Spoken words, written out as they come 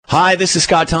Hi, this is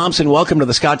Scott Thompson. Welcome to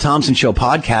the Scott Thompson Show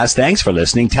Podcast. Thanks for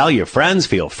listening. Tell your friends.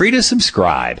 Feel free to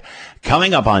subscribe.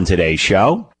 Coming up on today's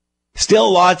show, still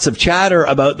lots of chatter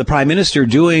about the Prime Minister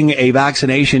doing a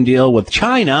vaccination deal with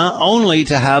China, only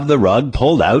to have the rug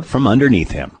pulled out from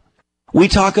underneath him. We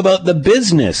talk about the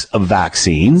business of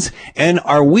vaccines, and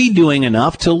are we doing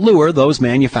enough to lure those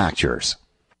manufacturers?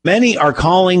 Many are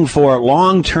calling for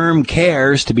long-term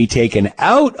cares to be taken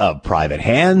out of private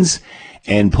hands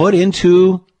and put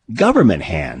into government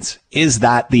hands. Is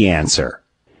that the answer?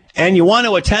 And you want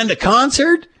to attend a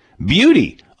concert?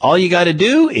 Beauty. All you got to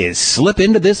do is slip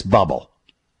into this bubble.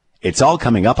 It's all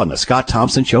coming up on the Scott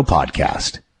Thompson Show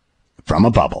Podcast. From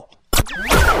a bubble.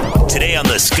 Today on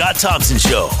the Scott Thompson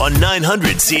Show on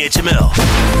 900 CHML.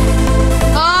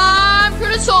 I'm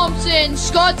Curtis Thompson,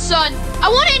 Scott's son. I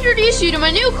want to introduce you to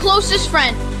my new closest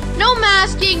friend. No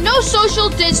masking, no social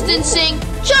distancing,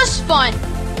 just fun.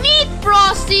 Meet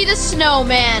Frosty the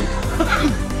Snowman.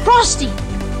 Frosty,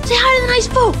 say hi to the nice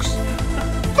folks.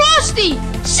 Frosty,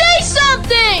 say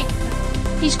something!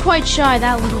 He's quite shy,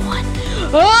 that little one.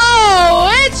 Oh,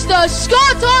 it's the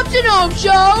Scott Thompson Home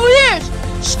Show. Here's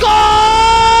Scott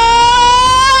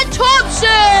Thompson!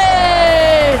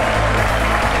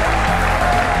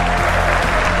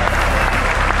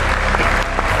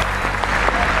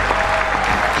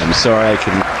 I'm sorry,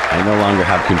 I no longer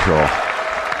have control.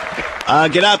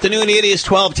 Good afternoon. It is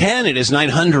 12:10. It is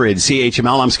 900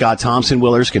 CHML. I'm Scott Thompson.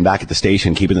 Will Erskine back at the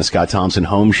station, keeping the Scott Thompson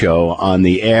Home Show on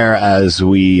the air as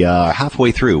we are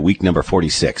halfway through week number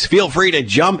 46. Feel free to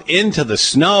jump into the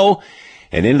snow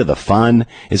and into the fun.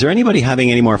 Is there anybody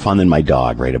having any more fun than my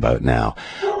dog right about now?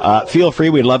 Feel free.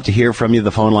 We'd love to hear from you.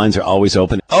 The phone lines are always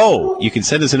open. Oh, you can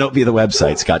send us a note via the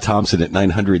website, Scott Thompson at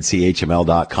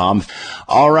 900CHML.com.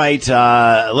 All right.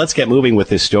 Let's get moving with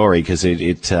this story because we've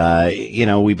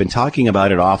been talking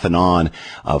about it off and on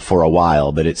for a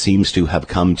while, but it seems to have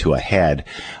come to a head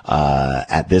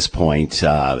at this point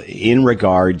in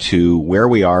regard to where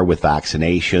we are with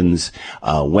vaccinations,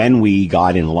 when we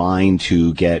got in line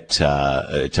to get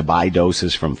to buy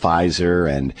doses from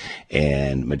Pfizer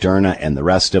and Moderna and the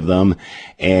rest of them.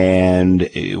 And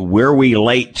were we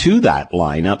late to that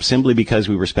lineup simply because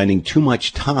we were spending too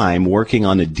much time working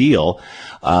on a deal,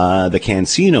 the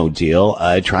CanSino deal,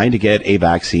 trying to get a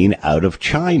vaccine out of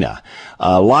China?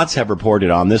 Lots have reported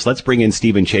on this. Let's bring in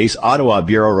Stephen Chase, Ottawa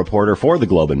Bureau Reporter for the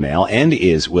Globe and Mail, and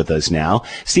is with us now.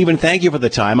 Stephen, thank you for the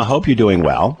time. I hope you're doing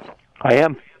well. I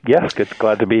am. Yes,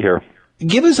 glad to be here.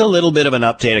 Give us a little bit of an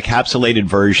update, a capsulated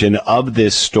version of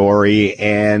this story,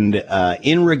 and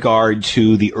in regard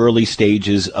to the early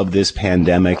stages of this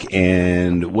pandemic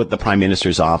and what the Prime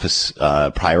Minister's office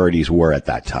priorities were at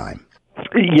that time.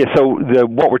 Yeah, so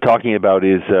what we're talking about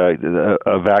is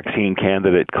a vaccine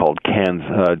candidate called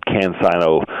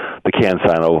CanSino, the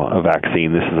CanSino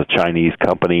vaccine. This is a Chinese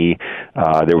company.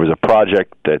 There was a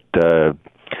project that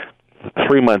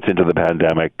 3 months into the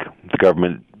pandemic, the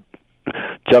government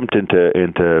jumped into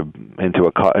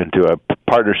a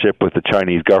partnership with the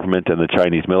Chinese government and the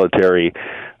Chinese military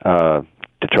to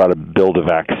try to build a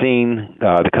vaccine.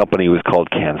 The company was called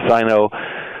CanSino.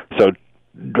 So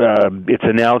it's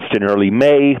announced in early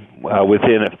May.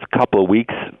 Within a couple of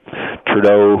weeks,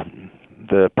 Trudeau,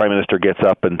 the Prime Minister, gets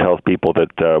up and tells people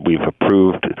that we've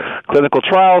approved clinical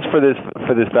trials for this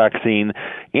vaccine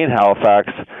in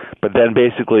Halifax, but then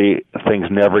basically things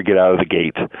never get out of the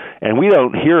gate. And we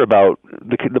don't hear about,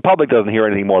 the public doesn't hear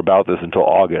anything more about this until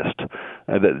August,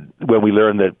 when we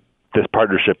learn that this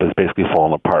partnership has basically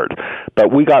fallen apart.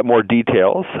 But we got more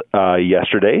details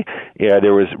yesterday.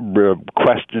 There was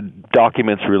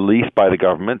documents released by the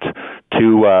government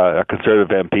to a Conservative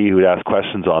MP who asked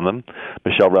questions on them,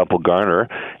 Michelle Rumpel-Garner,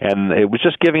 and it was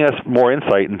just giving us more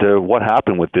insight into what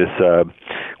happened with this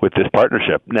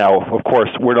partnership. Now, of course,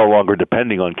 we're no longer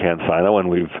depending on CanSino, and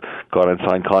we've gone and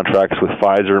signed contracts with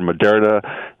Pfizer, Moderna,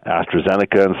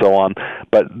 AstraZeneca, and so on.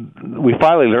 But we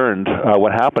finally learned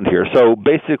what happened here. So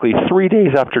basically, 3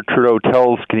 days after Trudeau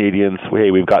tells Canadians, hey,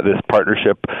 we've got this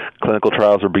partnership, clinical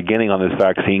trials are beginning on this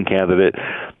vaccine candidate,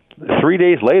 3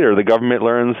 days later, the government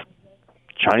learns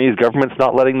Chinese government's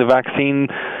not letting the vaccine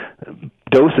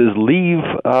doses leave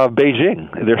Beijing.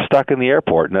 They're stuck in the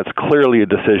airport, and that's clearly a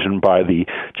decision by the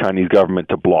Chinese government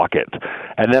to block it.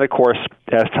 And then, of course,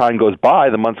 as time goes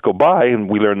by, the months go by, and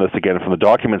we learned this again from the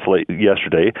documents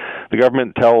yesterday, the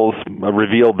government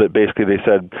revealed that basically they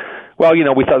said, well,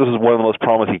 we thought this was one of the most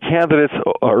promising candidates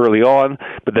early on,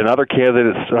 but then other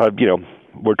candidates,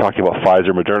 we're talking about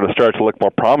Pfizer, Moderna, started to look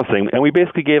more promising, and we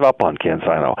basically gave up on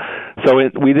CanSino. So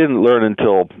we didn't learn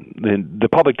until the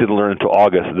public didn't learn until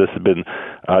August. This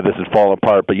had fallen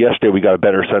apart. But yesterday we got a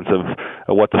better sense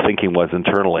of what the thinking was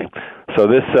internally. So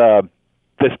this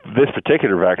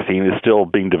particular vaccine is still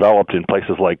being developed in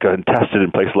places like and tested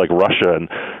in places like Russia and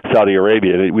Saudi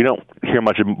Arabia. We don't hear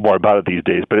much more about it these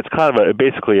days, but it's kind of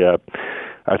basically a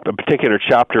particular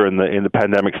chapter in the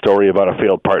pandemic story about a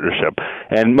failed partnership.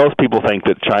 And most people think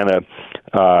that China,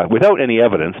 without any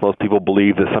evidence, most people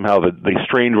believe that somehow the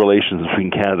strained relations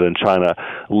between Canada and China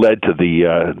led to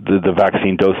the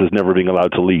vaccine doses never being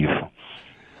allowed to leave.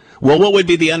 Well, what would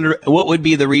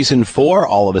be the reason for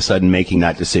all of a sudden making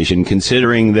that decision,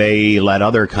 considering they let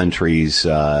other countries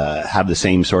have the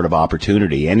same sort of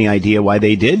opportunity? Any idea why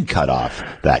they did cut off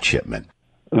that shipment?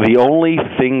 The only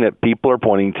thing that people are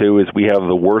pointing to is we have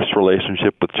the worst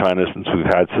relationship with China since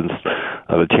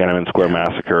the Tiananmen Square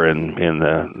massacre in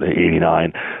the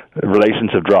 89.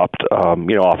 Relations have dropped,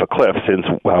 off a cliff since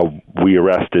we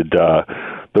arrested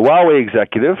the Huawei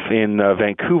executive in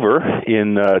Vancouver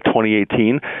in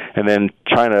 2018, and then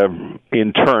China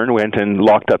in turn went and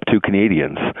locked up 2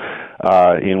 Canadians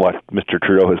in what Mr.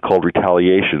 Trudeau has called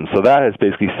retaliation. So that has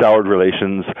basically soured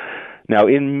relations. Now,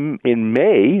 in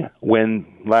May,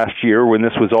 last year, when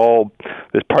this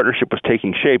partnership was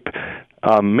taking shape,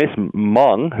 Miss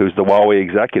Meng, who's the Huawei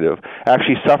executive,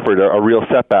 actually suffered a real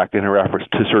setback in her efforts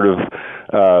to sort of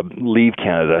leave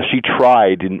Canada. She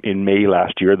tried in May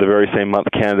last year, the very same month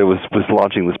Canada was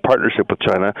launching this partnership with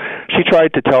China. She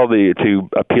tried to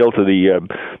appeal to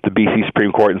the BC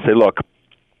Supreme Court and say, look,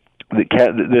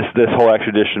 this whole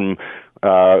extradition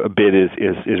bid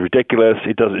is ridiculous.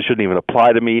 It shouldn't even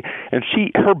apply to me. And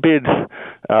her bid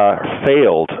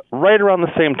failed right around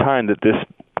the same time that this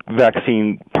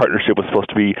vaccine partnership was supposed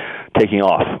to be taking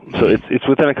off. So it's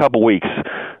within a couple weeks.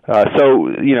 So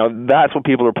that's what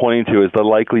people are pointing to as the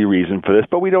likely reason for this.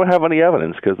 But we don't have any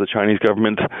evidence because the Chinese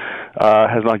government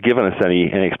has not given us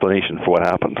any explanation for what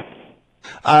happened.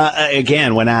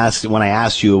 Again, when I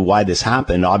asked you why this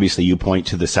happened, obviously you point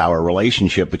to the sour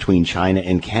relationship between China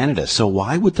and Canada. So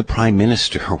why would the Prime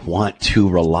Minister want to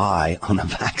rely on a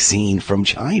vaccine from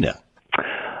China?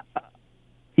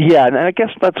 Yeah, and I guess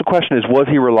that's the question: was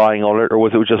he relying on it, or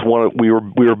was it just we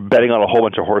were betting on a whole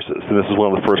bunch of horses, and this is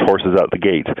one of the first horses out the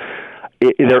gate?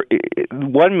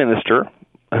 One minister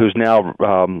who's now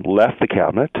left the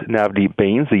cabinet, Navdeep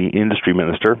Bains, the industry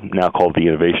minister, now called the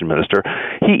innovation minister,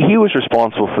 he was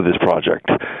responsible for this project.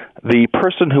 The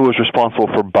person who was responsible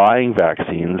for buying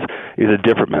vaccines is a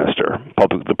different minister,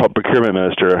 the procurement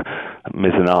minister,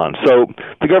 Ms. Anand. So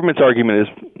the government's argument is,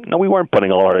 no, we weren't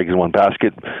putting all our eggs in one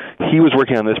basket. He was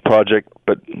working on this project,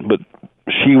 but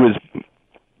she was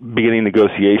beginning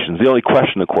negotiations. The only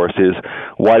question, of course, is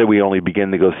why did we only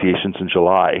begin negotiations in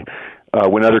July?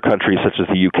 When other countries such as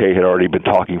the UK had already been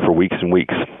talking for weeks and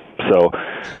weeks. So,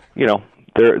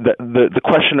 the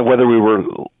question of whether we were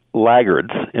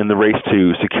laggards in the race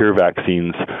to secure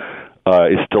vaccines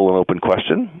is still an open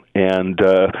question. And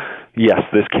yes,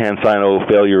 this CanSino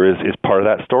failure is part of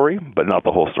that story, but not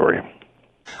the whole story.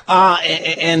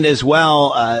 And as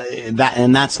well,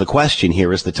 that's the question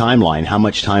here is the timeline. How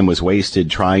much time was wasted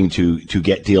trying to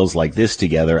get deals like this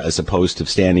together as opposed to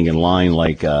standing in line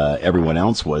like everyone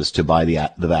else was to buy the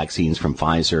vaccines from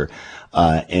Pfizer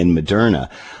and Moderna.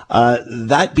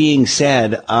 That being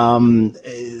said,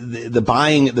 the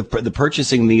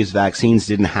purchasing these vaccines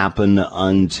didn't happen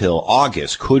until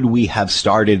August. Could we have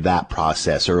started that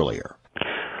process earlier?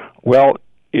 Well,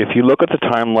 if you look at the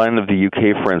timeline of the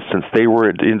UK, for instance, they were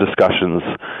in discussions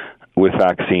with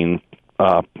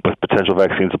potential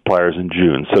vaccine suppliers in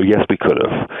June. So yes, we could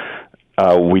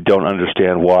have. We don't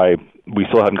understand why. We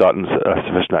still haven't gotten a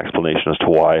sufficient explanation as to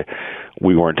why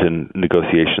we weren't in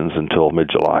negotiations until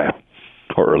mid-July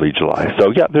or early July.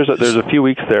 So yeah, there's a few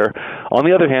weeks there. On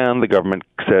the other hand, the government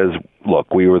says,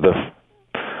 look, we were the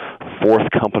fourth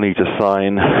company to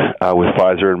sign with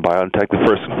Pfizer and BioNTech,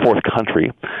 the fourth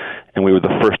country, and we were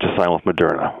the first to sign with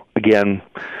Moderna. Again,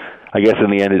 I guess in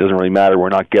the end it doesn't really matter. We're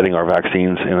not getting our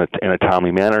vaccines in a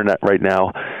timely manner right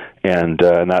now, and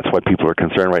that's why people are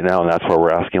concerned right now, and that's why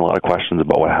we're asking a lot of questions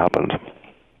about what happened.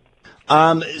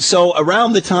 So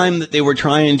around the time that they were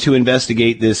trying to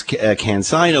investigate this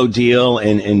CanSino deal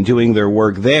and doing their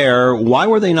work there, why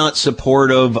were they not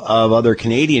supportive of other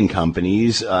Canadian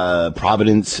companies?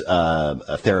 Providence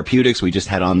Therapeutics, we just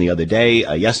had on the other day,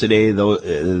 yesterday, though,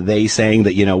 they saying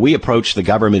that, we approached the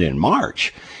government in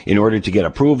March in order to get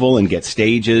approval and get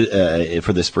stages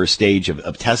for this first stage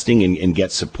of testing and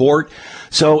get support.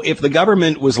 So if the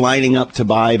government was lining up to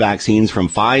buy vaccines from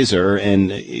Pfizer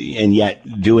and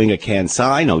yet doing a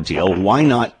CanSino deal, why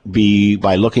not be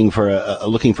by looking for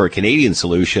a Canadian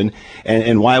solution?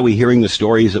 And why are we hearing the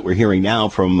stories that we're hearing now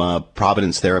from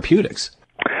Providence Therapeutics?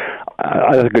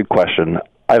 That's a good question.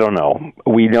 I don't know.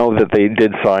 We know that they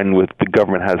did the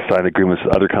government has signed agreements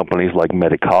with other companies like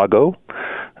Medicago,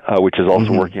 which is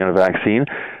also working on a vaccine.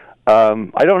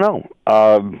 I don't know.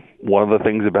 One of the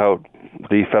things about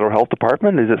the federal health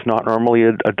department is it's not normally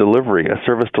a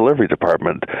service delivery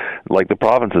department like the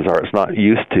provinces are. It's not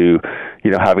used to,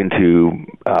 having to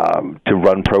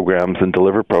run programs and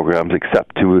deliver programs,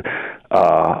 except to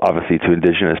obviously to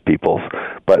Indigenous peoples.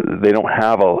 But they don't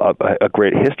have a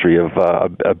great history of a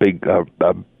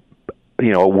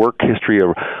work history,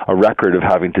 a record of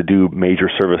having to do major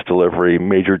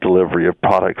delivery of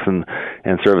products and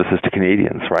services to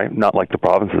Canadians, right? Not like the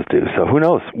provinces do. So who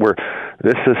knows?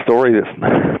 This is a story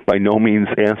that's by no means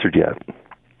answered yet.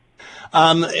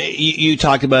 You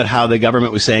talked about how the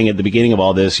government was saying at the beginning of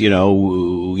all this,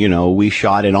 we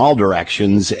shot in all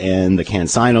directions, and the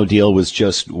CanSino deal was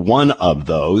just one of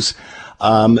those.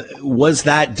 Was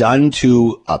that done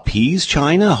to appease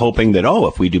China, hoping that,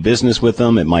 if we do business with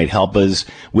them, it might help us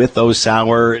with those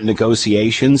sour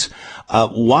negotiations?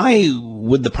 Why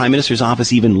would the Prime Minister's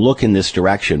office even look in this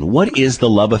direction? What is the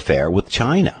love affair with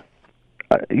China?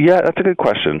 Yeah, that's a good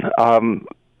question.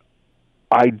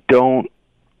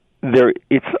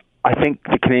 I think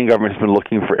the Canadian government has been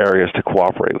looking for areas to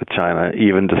cooperate with China,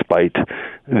 even despite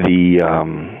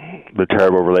the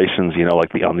terrible relations,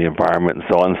 like on the environment and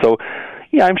so on. So,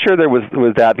 yeah, I'm sure there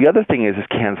was that. The other thing is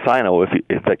CanSino.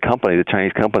 If that company, the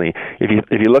Chinese company, if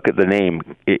you look at the name,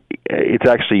 it's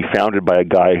actually founded by a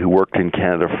guy who worked in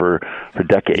Canada for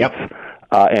decades. Yep.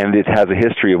 And it has a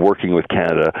history of working with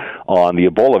Canada on the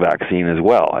Ebola vaccine as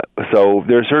well. So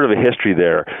there's sort of a history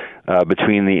there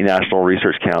between the National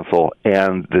Research Council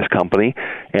and this company,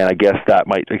 and I guess that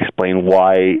might explain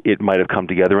why it might have come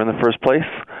together in the first place.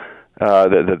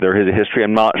 That there is a history.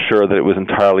 I'm not sure that it was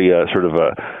entirely a sort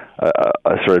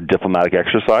of diplomatic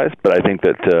exercise, but I think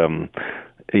that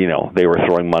they were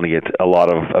throwing money at a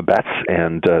lot of bets,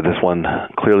 and this one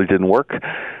clearly didn't work.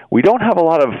 We don't have a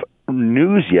lot of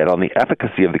news yet on the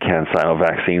efficacy of the CanSino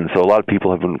vaccine, so a lot of people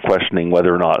have been questioning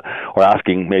whether or not, or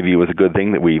asking maybe it was a good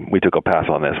thing that we took a pass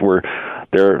on this.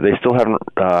 They still haven't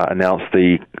announced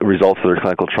the results of their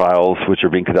clinical trials, which are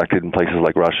being conducted in places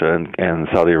like Russia and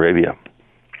Saudi Arabia.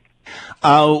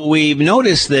 We've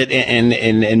noticed that,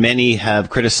 and many have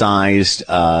criticized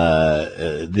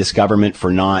this government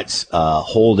for not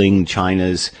holding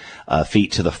China's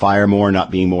feet to the fire more, not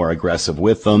being more aggressive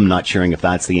with them. Not sure if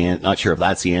that's the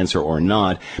answer or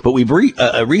not. But we've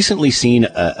recently seen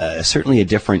certainly a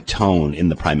different tone in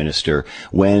the Prime Minister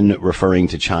when referring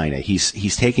to China.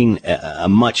 He's taking a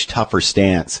much tougher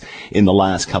stance in the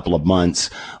last couple of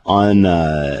months on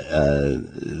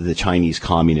the Chinese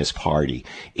Communist Party.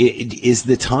 Is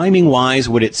the timing wise?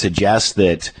 Would it suggest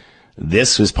that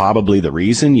this was probably the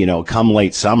reason? Come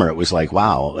late summer, it was like,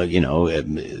 wow,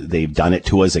 they've done it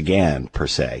to us again, per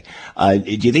se. Do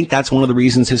you think that's one of the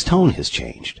reasons his tone has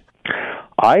changed?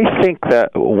 I think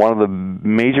that one of the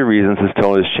major reasons his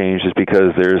tone has changed is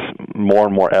because there's more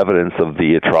and more evidence of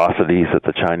the atrocities that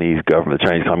the Chinese government, the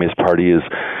Chinese Communist Party is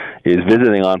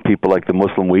visiting on people like the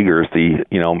Muslim Uyghurs,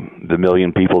 the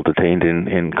million people detained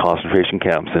in concentration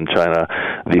camps in China,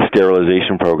 the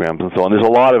sterilization programs and so on. There's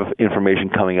a lot of information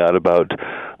coming out about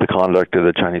the conduct of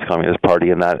the Chinese Communist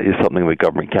Party, and that is something the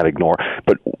government can't ignore.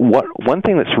 But one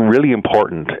thing that's really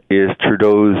important is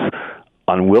Trudeau's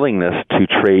unwillingness to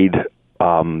trade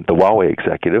the Huawei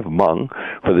executive, Meng,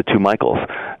 for the two Michaels.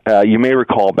 You may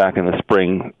recall back in the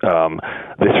spring,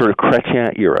 the sort of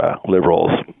Chrétien era liberals,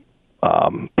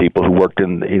 people who worked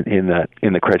in the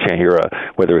Chrétien era,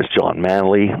 whether it's John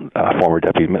Manley, former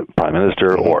deputy prime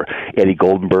minister, or Eddie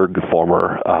Goldenberg,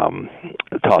 former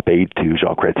top aide to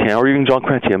Jean Chrétien, or even Jean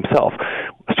Chrétien himself,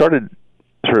 started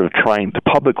sort of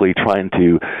publicly trying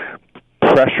to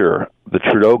pressure the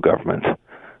Trudeau government,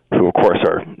 who of course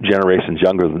are generations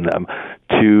younger than them,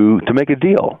 to make a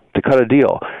deal, to cut a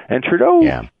deal. And Trudeau,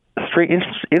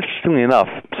 interestingly enough,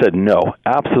 said no,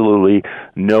 absolutely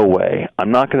no way.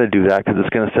 I'm not going to do that because it's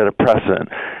going to set a precedent.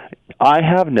 I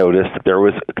have noticed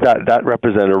that that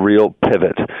represented a real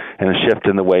pivot and a shift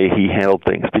in the way he handled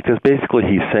things, because basically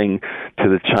he's saying to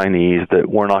the Chinese that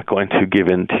we're not going to give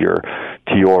in to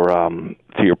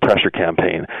your pressure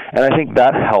campaign. And I think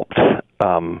that helped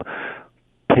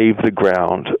pave the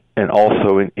ground, and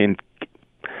also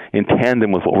in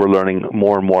tandem with what we're learning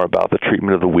more and more about the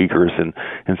treatment of the Uyghurs in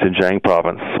Xinjiang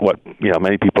province, what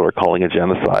many people are calling a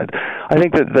genocide. I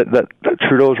think that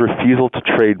Trudeau's refusal to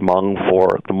trade Hmong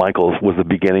for the Michaels was the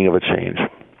beginning of a change.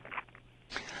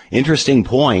 Interesting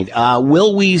point.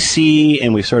 Will we see,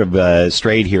 and we've sort of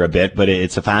strayed here a bit, but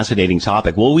it's a fascinating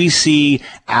topic, will we see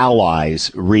allies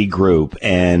regroup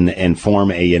and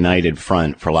form a united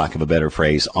front, for lack of a better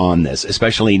phrase, on this,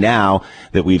 especially now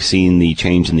that we've seen the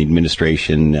change in the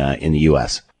administration in the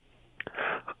U.S.?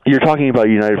 You're talking about a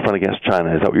united front against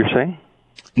China. Is that what you're saying?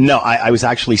 No, I was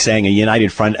actually saying a united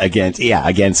front against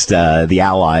the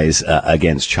allies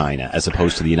against China, as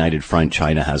opposed to the united front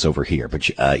China has over here. But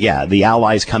the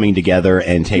allies coming together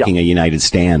and taking a united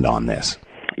stand on this.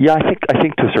 Yeah, I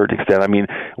think to a certain extent. I mean,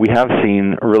 we have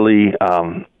seen really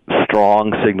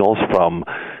strong signals from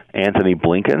Anthony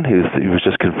Blinken, who was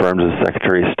just confirmed as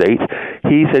Secretary of State.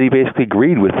 He said he basically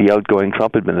agreed with the outgoing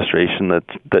Trump administration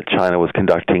that China was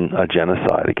conducting a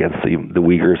genocide against the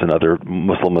Uyghurs and other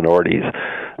Muslim minorities.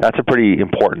 That's a pretty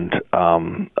important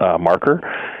marker.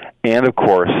 And of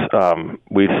course,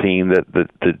 we've seen that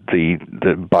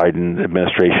the Biden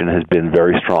administration has been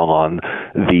very strong on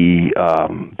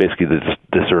basically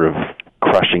the sort of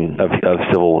crushing of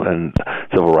civil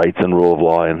rights and rule of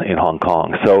law in Hong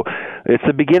Kong. So it's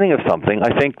the beginning of something.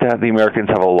 I think that the Americans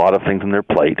have a lot of things on their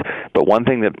plate, but one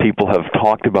thing that people have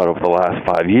talked about over the last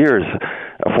 4 years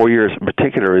in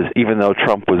particular, is even though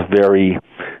Trump was very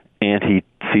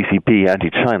anti-CCP,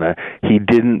 anti-China, he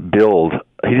didn't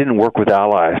work with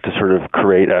allies to sort of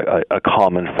create a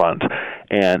common front.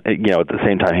 And, at the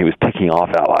same time, he was ticking off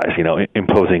allies,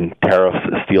 imposing tariffs,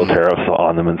 steel tariffs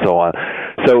on them and so on.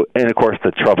 So, and of course,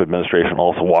 the Trump administration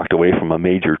also walked away from a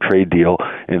major trade deal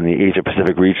in the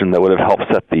Asia-Pacific region that would have helped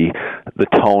set the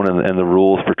tone and the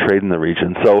rules for trade in the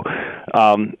region. So,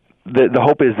 the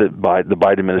hope is that the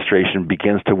Biden administration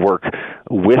begins to work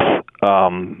with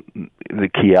the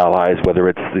key allies, whether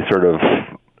it's the sort of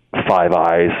Five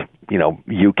Eyes,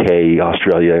 UK,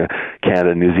 Australia,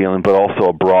 Canada, New Zealand, but also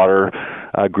a broader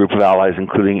group of allies,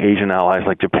 including Asian allies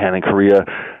like Japan and Korea,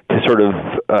 to sort of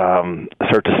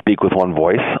start to speak with one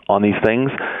voice on these things.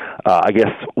 I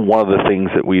guess one of the things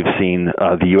that we've seen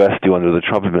the U.S. do under the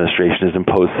Trump administration is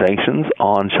impose sanctions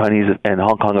on Chinese and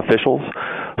Hong Kong officials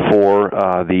for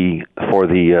the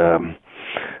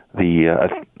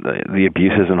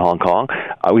abuses in Hong Kong.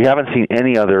 We haven't seen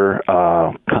any other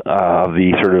of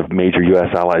the sort of major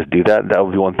U.S. allies do that. That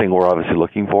would be one thing we're obviously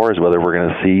looking for, is whether we're going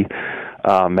to see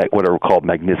what are called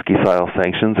Magnitsky-style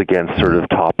sanctions against sort of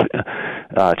top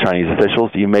Chinese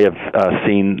officials. You may have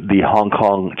seen the Hong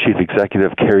Kong chief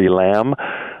executive, Carrie Lam,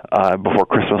 before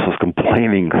Christmas was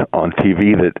complaining on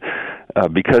TV that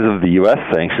because of the U.S.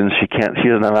 sanctions, she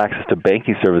doesn't have access to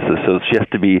banking services, so she has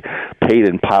to be paid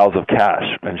in piles of cash,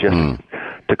 and she has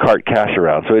to cart cash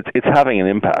around. So it's having an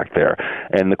impact there,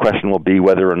 and the question will be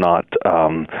whether or not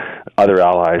other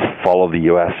allies follow the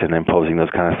U.S. in imposing those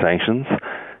kind of sanctions.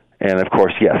 And of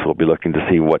course, yes, we'll be looking to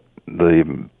see what the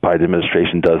Biden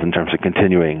administration does in terms of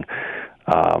continuing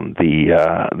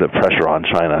the pressure on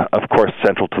China. Of course,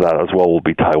 central to that as well will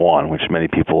be Taiwan, which many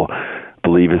people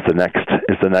believe is the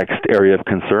next area of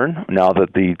concern. Now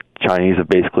that the Chinese have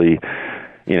basically,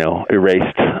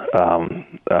 erased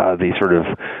the sort of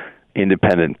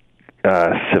independent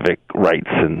civic rights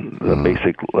and the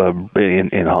basic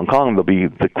in Hong Kong,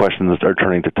 the questions are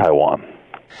turning to Taiwan.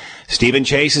 Stephen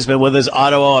Chase has been with us,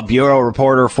 Ottawa Bureau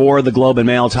Reporter for the Globe and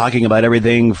Mail, talking about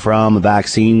everything from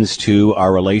vaccines to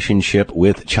our relationship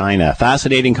with China.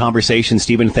 Fascinating conversation,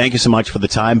 Stephen. Thank you so much for the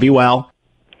time. Be well.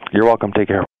 You're welcome. Take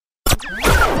care.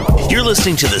 You're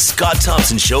listening to the Scott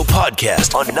Thompson Show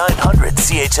Podcast on 900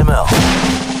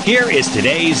 CHML. Here is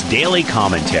today's Daily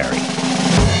Commentary.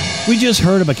 We just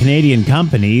heard of a Canadian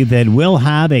company that will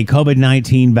have a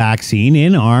COVID-19 vaccine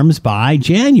in arms by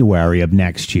January of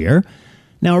next year.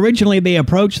 Now, originally, they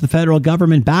approached the federal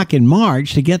government back in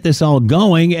March to get this all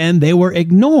going, and they were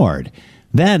ignored.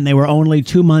 Then they were only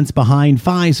 2 months behind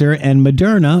Pfizer and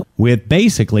Moderna with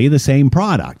basically the same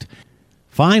product.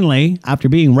 Finally, after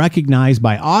being recognized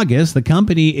by August, the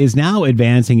company is now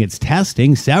advancing its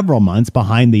testing several months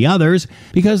behind the others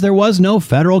because there was no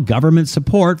federal government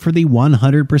support for the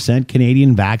 100%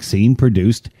 Canadian vaccine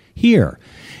produced here.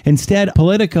 Instead,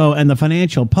 Politico and the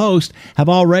Financial Post have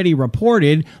already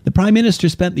reported the Prime Minister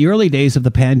spent the early days of the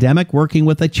pandemic working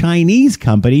with a Chinese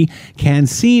company,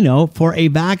 CanSino, for a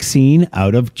vaccine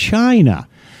out of China.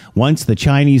 Once the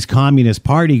Chinese Communist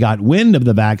Party got wind of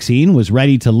the vaccine was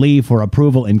ready to leave for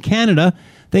approval in Canada,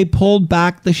 they pulled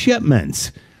back the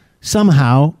shipments,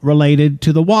 somehow related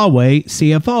to the Huawei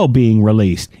CFO being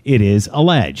released, it is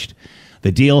alleged.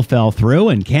 The deal fell through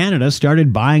and Canada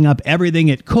started buying up everything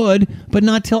it could, but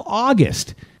not till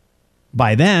August.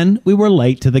 By then, we were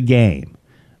late to the game.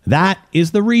 That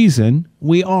is the reason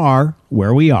we are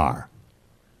where we are.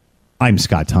 I'm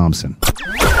Scott Thompson.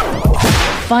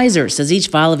 Pfizer says each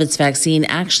vial of its vaccine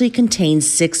actually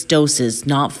contains 6 doses,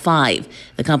 not 5.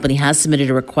 The company has submitted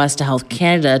a request to Health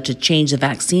Canada to change the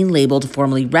vaccine label to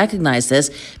formally recognize this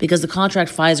because the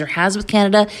contract Pfizer has with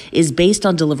Canada is based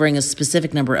on delivering a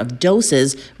specific number of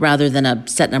doses rather than a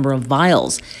set number of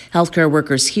vials. Healthcare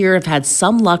workers here have had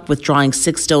some luck with drawing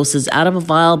 6 doses out of a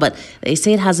vial, but they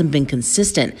say it hasn't been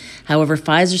consistent. However,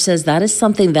 Pfizer says that is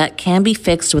something that can be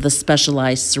fixed with a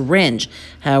specialized syringe.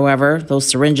 However, those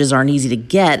syringes aren't easy to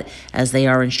get as they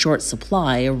are in short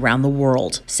supply around the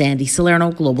world. Sandy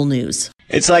Salerno, Global News.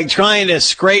 It's like trying to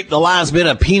scrape the last bit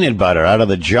of peanut butter out of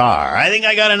the jar. I think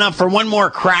I got enough for one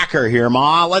more cracker here,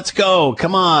 Ma. Let's go.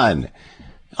 Come on.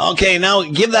 Okay, now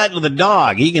give that to the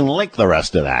dog. He can lick the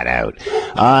rest of that out.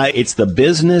 It's the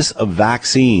business of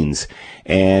vaccines.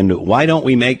 And why don't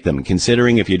we make them?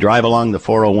 Considering if you drive along the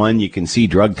 401, you can see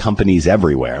drug companies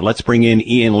everywhere. Let's bring in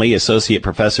Ian Lee, Associate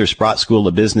Professor, Sprott School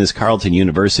of Business, Carleton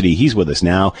University. He's with us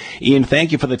now. Ian,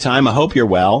 thank you for the time. I hope you're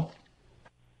well.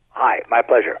 Hi, my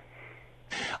pleasure.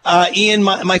 Ian,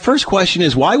 my first question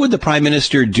is, why would the Prime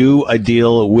Minister do a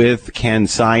deal with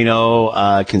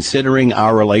CanSino, considering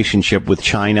our relationship with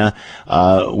China?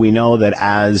 We know that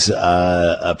as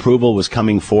approval was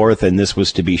coming forth and this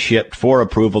was to be shipped for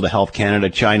approval to Health Canada,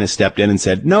 China stepped in and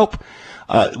said, nope.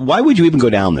 Why would you even go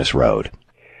down this road?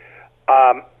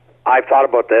 I've thought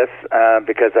about this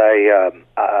because I'm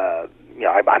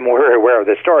very aware of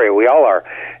this story. We all are.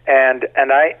 And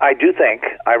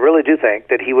I really do think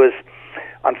that he was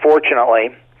unfortunately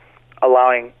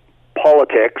allowing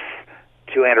politics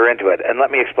to enter into it. And let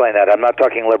me explain that. I'm not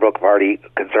talking Liberal Party,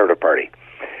 Conservative Party.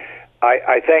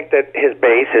 I think that his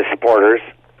base, his supporters,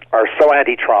 are so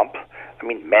anti-Trump. I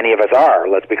mean, many of us are,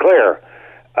 let's be clear.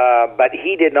 But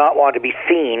he did not want to be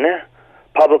seen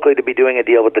publicly to be doing a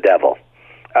deal with the devil.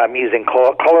 I'm using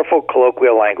colorful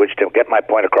colloquial language to get my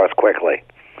point across quickly.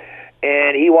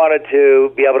 And he wanted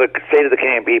to be able to say to the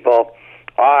Canadian people,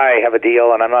 I have a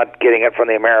deal, and I'm not getting it from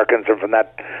the Americans or from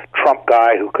that Trump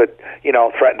guy who could,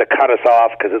 threaten to cut us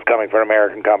off because it's coming from an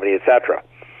American company, etc.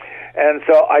 And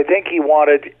so I think he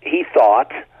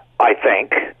thought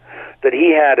that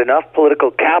he had enough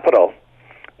political capital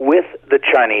with the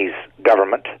Chinese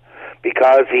government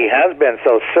because he has been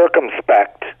so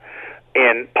circumspect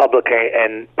in public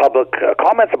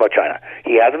comments about China.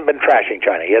 He hasn't been trashing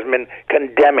China. He hasn't been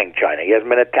condemning China. He hasn't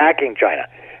been attacking China.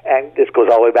 And this goes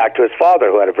all the way back to his father,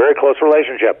 who had a very close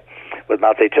relationship with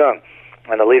Mao Zedong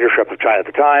and the leadership of China at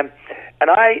the time.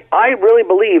 And I really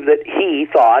believe that he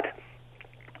thought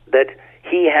that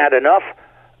he had enough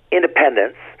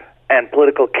independence and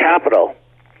political capital,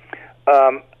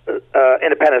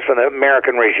 independence from the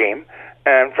American regime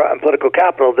and from political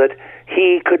capital, that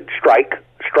he could strike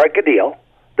a deal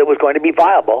that was going to be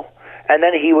viable, and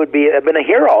then he have been a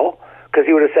hero because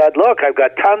he would have said, look, I've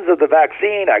got tons of the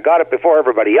vaccine. I got it before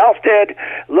everybody else did.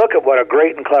 Look at what a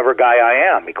great and clever guy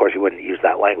I am. Of course, he wouldn't use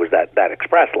that language that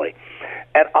expressly.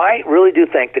 And I really do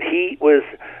think that he was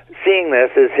seeing this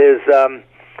as his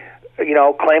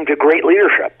claim to great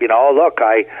leadership. Look,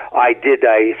 I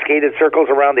skated circles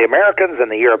around the Americans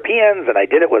and the Europeans, and I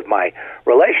did it with my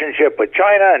relationship with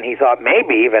China, and he thought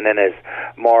maybe even in his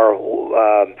more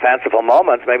fanciful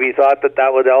moments, maybe he thought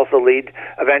that would also lead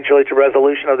eventually to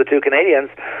resolution of the 2 Canadians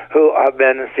who have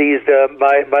been seized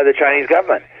by the Chinese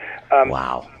government.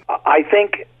 Wow. I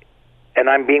think, and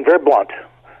I'm being very blunt,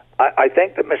 I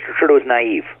think that Mr. Trudeau is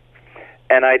naive,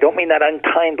 and I don't mean that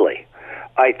unkindly.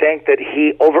 I think that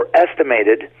he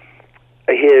overestimated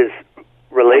his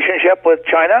relationship with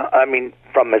China,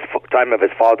 from his time of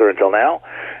his father until now,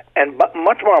 and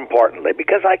much more importantly,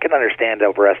 because I can understand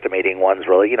overestimating one's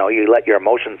you let your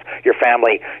emotions, your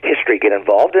family history get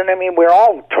involved, and we're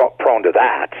all prone to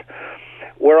that.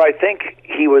 Where I think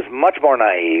he was much more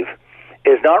naive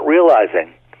is not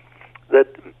realizing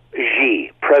that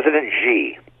President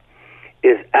Xi,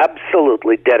 is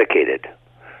absolutely dedicated,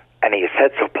 and he has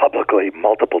said so publicly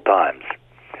multiple times,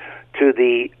 to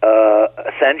the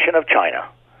ascension of China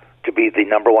to be the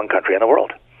number 1 country in the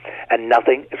world. And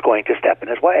nothing is going to step in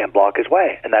his way and block his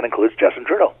way, and that includes Justin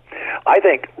Trudeau. I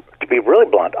think, to be really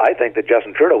blunt, I think that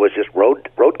Justin Trudeau was just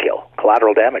roadkill,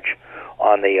 collateral damage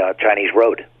on the Chinese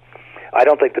road. I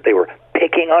don't think that they were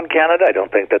picking on Canada. I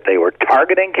don't think that they were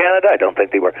targeting Canada. I don't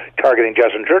think they were targeting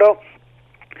Justin Trudeau.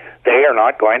 They are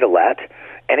not going to let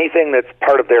anything that's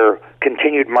part of their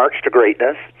continued march to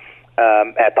greatness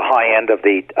at the high end of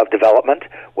development,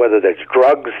 whether there's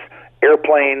drugs,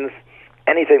 airplanes,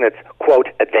 anything that's, quote,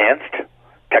 advanced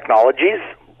technologies,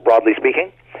 broadly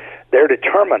speaking, they're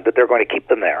determined that they're going to keep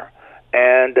them there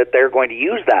and that they're going to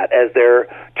use that as their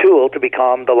tool to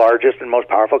become the largest and most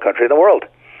powerful country in the world.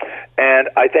 And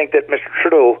I think that Mr.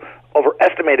 Trudeau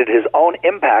overestimated his own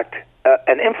impact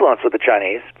and influence with the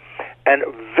Chinese, and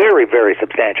very, very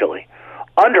substantially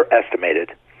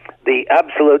underestimated the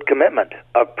absolute commitment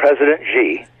of President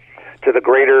Xi to the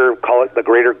greater, call it the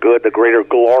greater good, the greater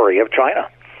glory of China.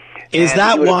 Is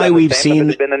that why we've seen...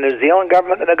 If it had been a New Zealand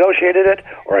government that negotiated it,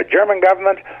 or a German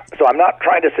government. So I'm not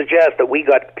trying to suggest that we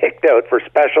got picked out for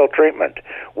special treatment.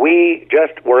 We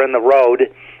just were in the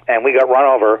road, and we got run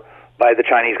over by the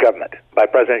Chinese government, by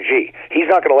President Xi. He's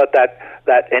not going to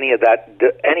let any of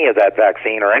that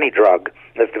vaccine or any drug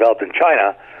that's developed in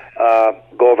China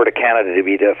go over to Canada to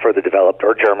be further developed,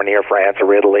 or Germany, or France,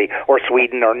 or Italy, or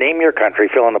Sweden, or name your country,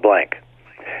 fill in the blank.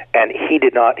 And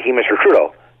Mr.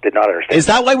 Trudeau, did not understand. Is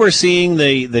that why we're seeing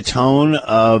the tone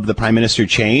of the Prime Minister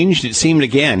changed? It seemed,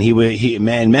 again,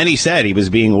 many said he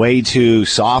was being way too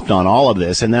soft on all of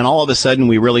this, and then all of a sudden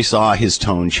we really saw his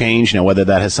tone change. Now, whether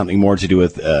that has something more to do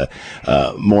with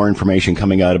more information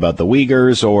coming out about the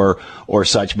Uyghurs or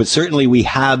such, but certainly we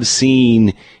have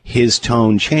seen his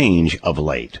tone change of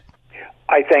late.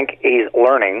 I think he's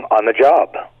learning on the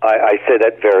job. I say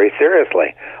that very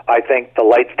seriously. I think the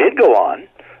lights did go on.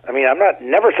 I mean,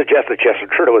 never suggested Justin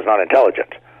Trudeau is not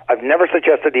intelligent. I've never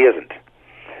suggested he isn't.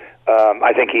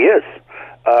 I think he is.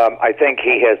 I think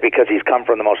he has, because he's come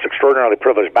from the most extraordinarily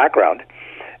privileged background,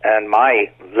 and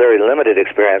my very limited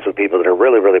experience with people that are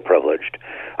really, really privileged.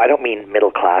 I don't mean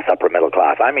middle class, upper middle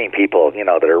class. I mean people,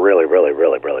 that are really, really,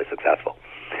 really, really successful.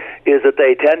 Is that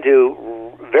they tend to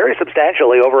very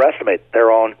substantially overestimate their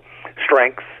own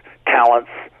strengths, talents,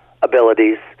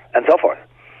 abilities, and so forth.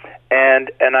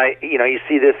 And you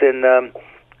see this in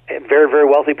very, very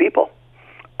wealthy people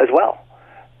as well.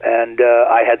 And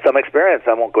I had some experience.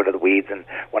 I won't go to the weeds. And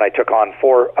when I took on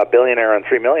a billionaire and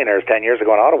 3 millionaires 10 years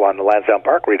ago in Ottawa in the Lansdowne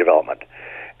Park redevelopment,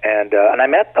 and I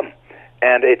met them,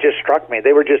 and it just struck me.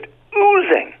 They were just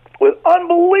oozing with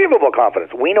unbelievable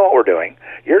confidence. We know what we're doing.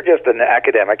 You're just an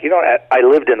academic. I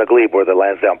lived in the glebe where the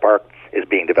Lansdowne Park is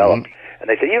being developed, and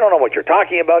they said, you don't know what you're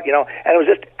talking about, and it was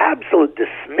just absolute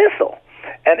dismissal.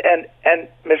 And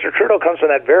Mr. Trudeau comes from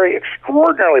that very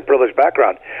extraordinarily privileged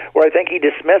background, where I think he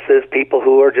dismisses people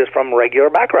who are just from regular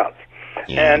backgrounds.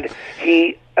 Yeah. And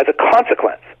he, as a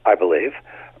consequence, I believe,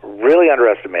 really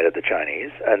underestimated the Chinese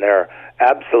and their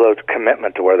absolute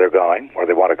commitment to where they're going, where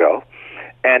they want to go.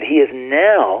 And he is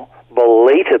now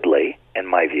belatedly, in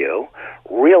my view,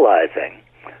 realizing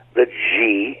that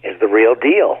Xi is the real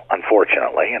deal,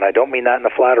 unfortunately, and I don't mean that in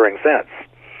a flattering sense.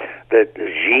 That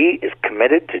Xi is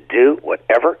committed to do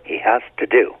whatever he has to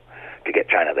do to get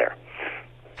China there.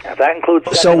 If that includes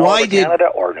Canada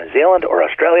or New Zealand or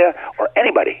Australia or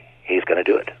anybody, he's going to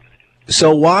do it.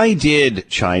 So why did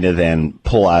China then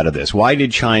pull out of this? Why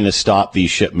did China stop these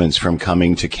shipments from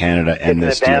coming to Canada and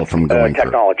this deal from going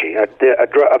technology.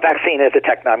 Through? A vaccine is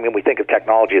we think of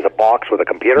technology as a box with a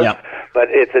computer, but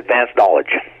it's advanced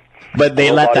knowledge. But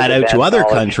they let that out to other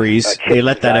countries. They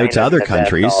let that out to other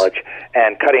countries.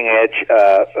 And cutting-edge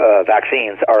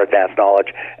vaccines are advanced knowledge,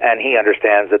 and he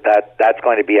understands that's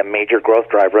going to be a major growth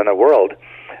driver in the world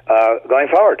going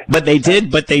forward. But they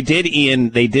did,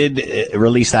 Ian. They did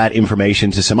release that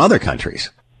information to some other countries.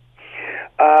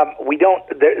 We don't.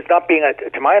 It's not being,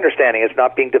 to my understanding, it's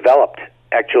not being developed.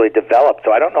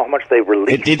 So I don't know how much they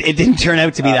released. It didn't turn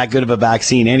out to be that good of a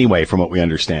vaccine anyway, from what we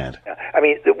understand. I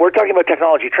mean, we're talking about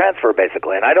technology transfer,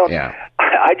 basically, and I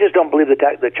just don't believe that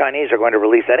the Chinese are going to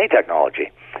release any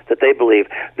technology that they believe.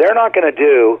 They're not going to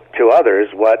do to others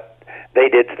what they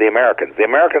did to the Americans. The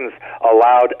Americans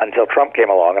allowed, until Trump came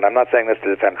along, and I'm not saying this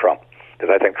to defend Trump,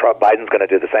 because I think Biden's going to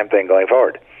do the same thing going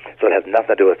forward. So it has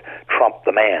nothing to do with Trump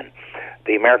the man.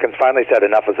 The Americans finally said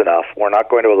enough is enough. We're not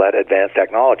going to let advanced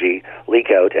technology leak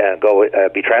out and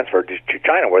be transferred to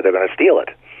China, where they're going to steal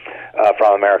it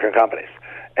from American companies.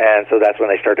 And so that's when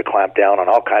they start to clamp down on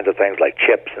all kinds of things like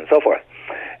chips and so forth.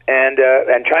 And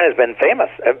China's been famous,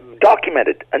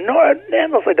 documented,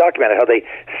 endlessly documented, how they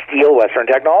steal Western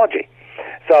technology.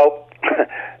 So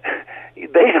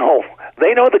they know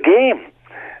the game.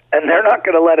 And they're not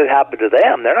going to let it happen to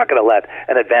them. They're not going to let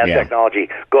an advanced technology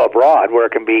go abroad where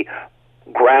it can be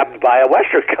grabbed by a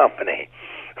Western company.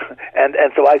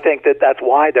 And so I think that's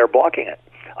why they're blocking it.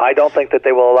 I don't think that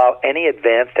they will allow any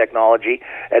advanced technology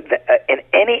in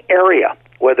any area,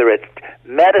 whether it's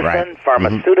medicine,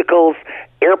 pharmaceuticals,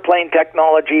 airplane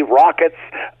technology, rockets,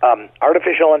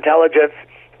 artificial intelligence,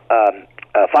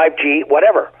 5G,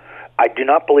 whatever. I do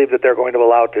not believe that they're going to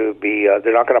allow to be,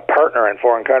 they're not going to partner in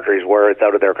foreign countries where it's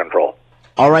out of their control.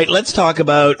 All right, let's talk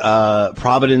about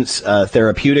Providence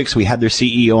Therapeutics. We had their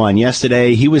CEO on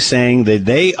yesterday. He was saying that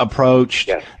they approached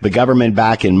the government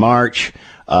back in March,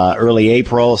 early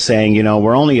April, saying,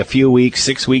 we're only a few weeks,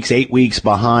 6 weeks, 8 weeks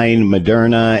behind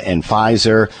Moderna and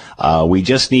Pfizer. We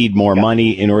just need more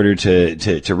money in order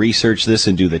to research this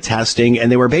and do the testing.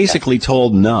 And they were basically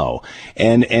told no.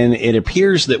 And it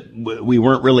appears that we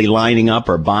weren't really lining up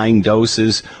or buying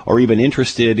doses or even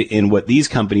interested in what these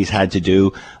companies had to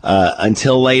do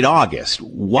until late August.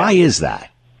 Why is that?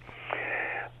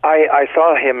 I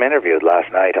saw him interviewed last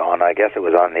night on, I guess it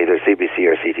was on either CBC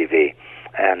or CTV.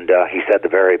 And he said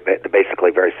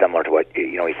basically very similar to what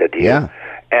he said to you. Yeah.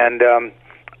 And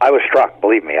I was struck.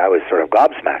 Believe me, I was sort of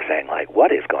gobsmacked, saying like,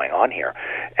 "What is going on here?"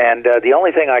 And the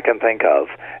only thing I can think of,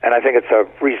 and I think it's a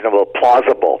reasonable,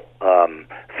 plausible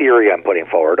theory I'm putting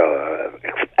forward,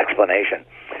 explanation,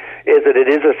 is that it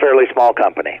is a fairly small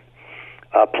company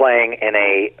playing in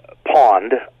a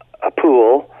pond, a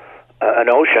pool, an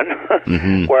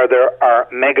ocean, where there are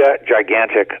mega,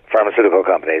 gigantic pharmaceutical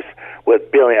companies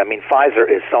with billion. I mean, Pfizer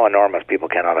is so enormous, people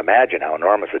cannot imagine how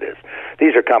enormous it is.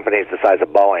 These are companies the size of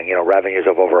Boeing, revenues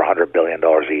of over $100 billion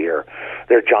a year.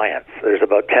 They're giants. There's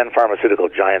about 10 pharmaceutical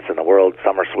giants in the world.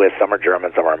 Some are Swiss, some are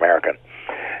German, some are American.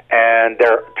 And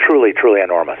they're truly, truly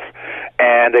enormous.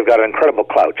 And they've got an incredible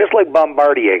clout, just like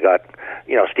Bombardier got,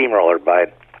 steamrollered by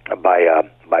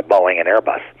Boeing and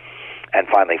Airbus, and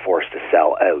finally forced to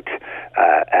sell out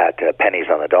at pennies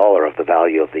on the dollar of the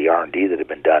value of the R&D that had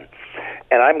been done.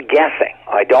 And I'm guessing,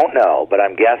 I don't know, but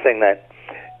I'm guessing that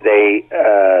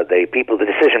the people, the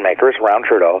decision makers around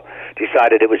Trudeau,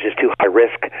 decided it was just too high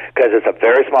risk because it's a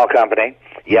very small company.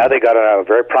 Yeah, they got a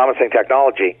very promising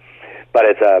technology, but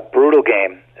it's a brutal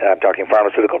game. I'm talking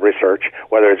pharmaceutical research,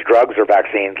 whether it's drugs or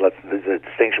vaccines. There's a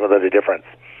distinction without a difference.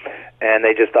 And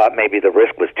they just thought maybe the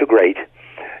risk was too great.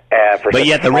 But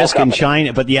yet the risk in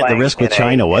China, the risk with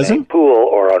China wasn't? A pool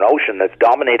or an ocean that's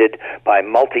dominated by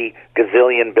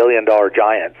multi-gazillion billion-dollar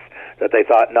giants that they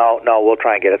thought, no, we'll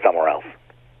try and get it somewhere else.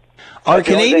 Are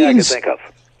Canadians? Think of.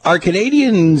 Are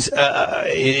Canadians?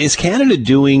 Is Canada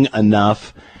doing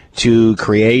enough to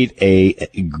create a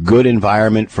good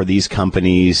environment for these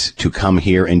companies to come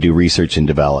here and do research and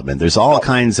development? There's all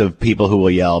kinds of people who will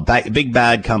yell, big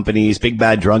bad companies, big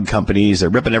bad drug companies, they're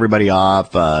ripping everybody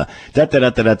off, but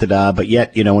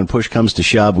yet, when push comes to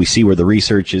shove, we see where the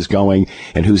research is going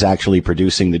and who's actually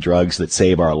producing the drugs that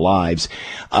save our lives.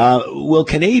 Will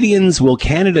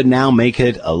Canada now make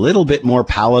it a little bit more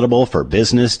palatable for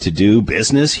business to do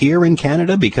business here in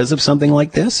Canada because of something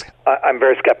like this? I'm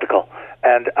very skeptical.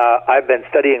 And I've been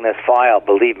studying this file,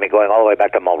 believe me, going all the way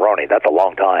back to Mulroney. That's a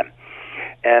long time.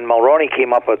 And Mulroney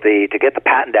came up with to get the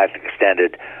Patent Act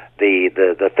extended,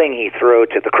 the thing he threw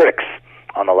to the critics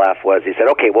on the left was, he said,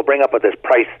 okay, we'll bring up with this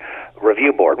price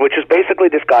review board, which is basically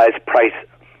disguised price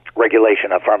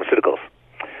regulation of pharmaceuticals.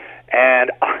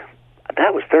 And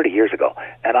that was 30 years ago.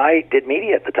 And I did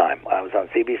media at the time. I was on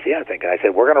CBC, I think. And I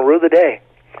said, we're going to rue the day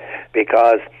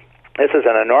because this is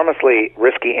an enormously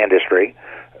risky industry.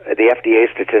 The FDA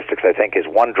statistics, I think, is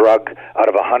one drug out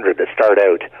of 100 that start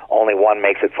out, only one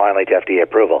makes it finally to FDA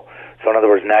approval. So in other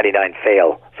words, 99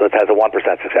 fail, so it has a 1%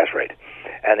 success rate.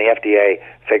 And the FDA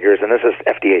figures, and this is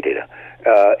FDA data,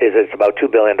 is it's about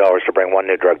 $2 billion to bring one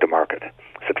new drug to market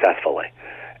successfully.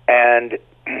 And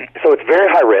so it's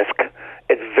very high risk,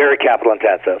 it's very capital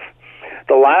intensive.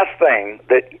 The last thing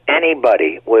that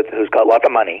anybody who's got lots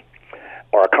of money,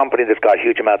 or a company that's got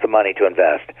huge amounts of money to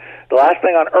invest, the last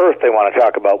thing on earth they want to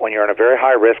talk about when you're in a very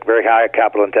high risk, very high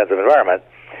capital intensive environment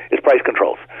is price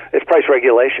controls. It's price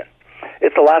regulation.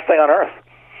 It's the last thing on earth.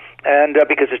 And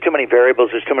because there's too many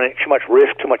variables, there's too much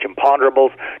risk, too much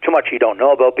imponderables, too much you don't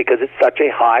know about because it's such a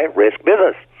high risk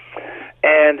business.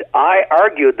 And I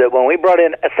argued that when we brought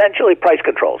in essentially price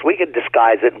controls, we could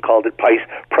disguise it and called it price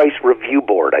review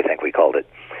board, I think we called it.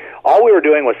 All we were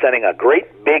doing was sending a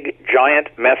great big giant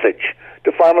message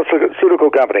to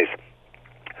pharmaceutical companies.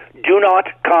 Do not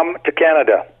come to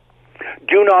Canada.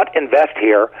 Do not invest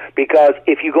here because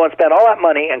if you go and spend all that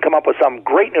money and come up with some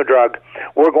great new drug,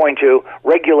 we're going to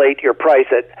regulate your price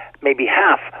at maybe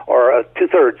half or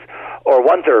two-thirds or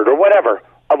one-third or whatever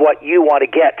of what you want to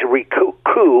get to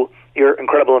recoup your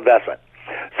incredible investment.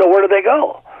 So where do they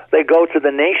go? They go to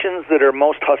the nations that are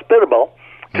most hospitable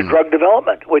to drug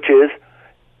development, which is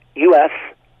U.S.,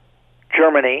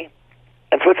 Germany,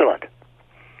 and Switzerland.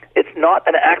 It's not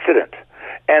an accident.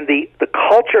 And the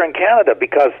culture in Canada,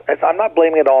 because I'm not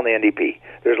blaming it all on the NDP.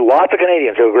 There's lots of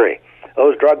Canadians who agree.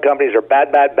 Those drug companies are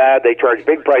bad. They charge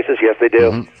big prices. Yes, they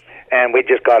do. And we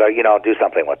just got to, do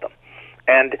something with them.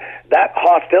 And that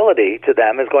hostility to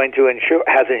them is going to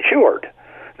has ensured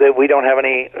that we don't have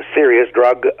any serious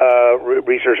drug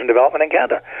research and development in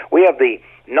Canada. We have the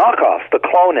knockoff, the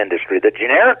clone industry, the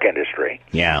generic industry.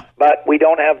 Yeah. But we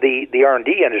don't have the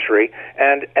R&D industry,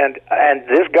 and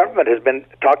this government has been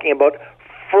talking about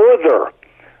further,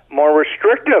 more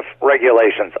restrictive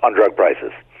regulations on drug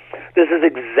prices. This is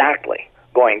exactly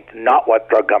going to not what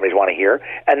drug companies want to hear,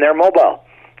 and they're mobile.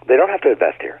 They don't have to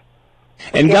invest here.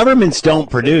 And governments don't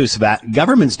produce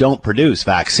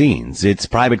vaccines. It's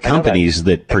private companies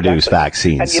that produce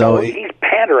vaccines. And, so he's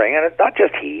pandering, and it's not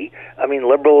just he. I mean,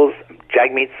 liberals,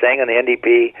 Jagmeet Singh and the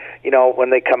NDP, when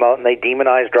they come out and they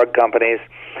demonize drug companies,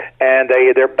 and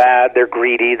they're bad, they're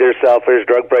greedy, they're selfish,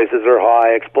 drug prices are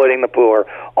high, exploiting the poor,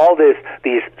 all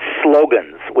these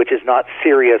slogans, which is not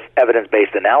serious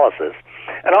evidence-based analysis.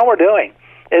 And all we're doing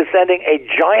is sending a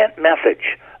giant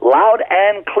message, loud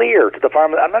and clear, to the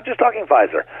pharma. I'm not just talking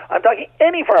Pfizer. I'm talking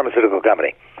any pharmaceutical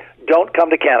company. Don't come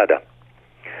to Canada.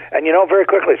 And very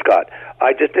quickly, Scott,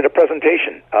 I just did a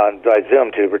presentation by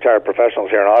Zoom to retired professionals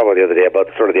here in Ottawa the other day about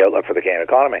sort of the outlook for the Canadian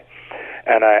economy.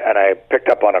 And I picked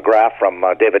up on a graph from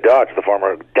David Dodge, the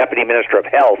former Deputy Minister of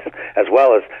Health, as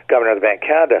well as Governor of the Bank of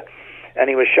Canada. And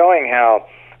he was showing how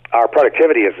our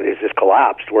productivity is just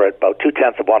collapsed. We're at about 0.2%,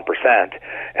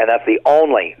 and that's the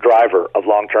only driver of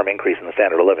long-term increase in the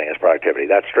standard of living is productivity.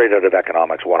 That's straight out of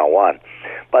Economics 101.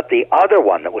 But the other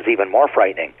one that was even more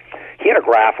frightening, he had a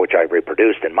graph which I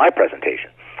reproduced in my presentation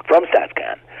from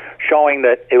StatsCan, showing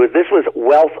that this was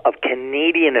wealth of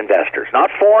Canadian investors, not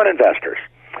foreign investors.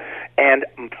 And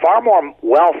far more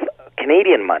wealth,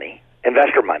 Canadian money,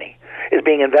 investor money, is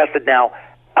being invested now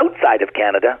outside of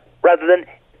Canada rather than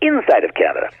inside of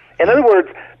Canada. In other words,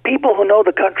 people who know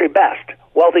the country best,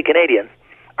 wealthy Canadians,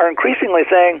 are increasingly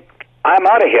saying, I'm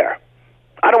out of here.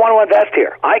 I don't want to invest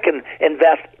here. I can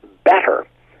invest better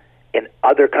in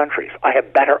other countries. I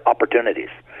have better opportunities.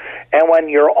 And when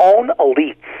your own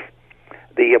elites,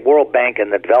 the World Bank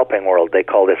and the developing world, they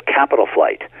call this capital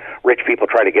flight. Rich people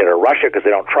try to get out of Russia because they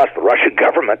don't trust the Russian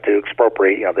government to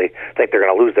expropriate. They think they're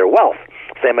going to lose their wealth.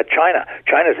 Same with China.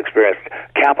 China's experienced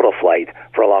capital flight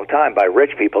for a long time by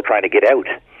rich people trying to get out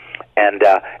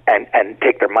and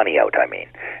take their money out,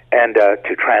 and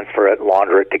to transfer it,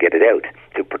 launder it, to get it out,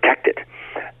 to protect it.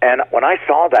 And when I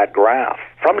saw that graph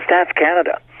from Stats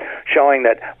Canada showing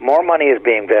that more money is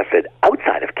being invested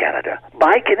outside of Canada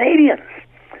by Canadians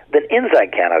than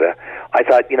inside Canada, I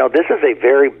thought, this is a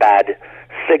very bad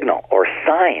signal or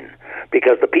sign,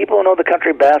 because the people who know the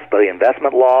country best, the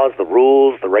investment laws, the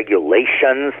rules, the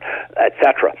regulations,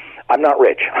 etc. I'm not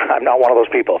rich. I'm not one of those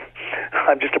people.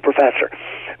 I'm just a professor.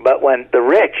 But when the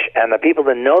rich and the people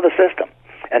that know the system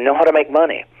and know how to make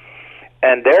money,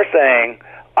 and they're saying,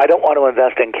 I don't want to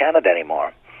invest in Canada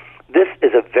anymore, this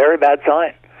is a very bad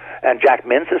sign. And Jack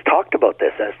Mintz has talked about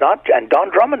this, and Don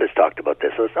Drummond has talked about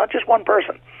this, so it's not just one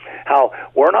person. How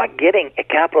we're not getting a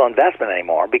capital investment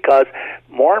anymore because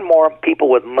more and more people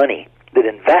with money that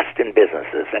invest in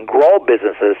businesses and grow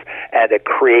businesses and that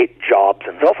create jobs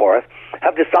and so forth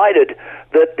have decided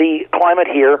that the climate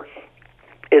here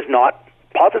is not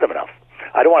positive enough.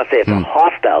 I don't want to say it's a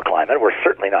hostile climate. We're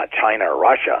certainly not China or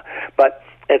Russia, but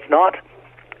it's not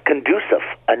conducive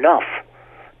enough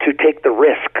to take the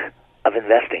risk of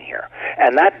investing here.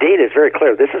 And that data is very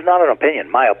clear. This is not an opinion.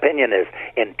 My opinion is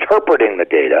interpreting the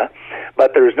data,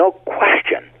 but there is no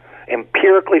question,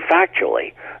 empirically,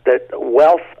 factually, that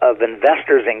wealth of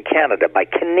investors in Canada by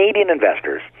Canadian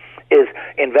investors is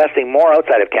investing more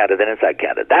outside of Canada than inside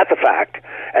Canada. That's a fact.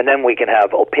 And then we can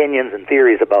have opinions and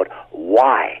theories about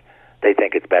why they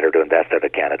think it's better to invest out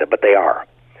of Canada, but they are.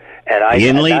 And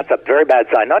that's a very bad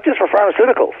sign, not just for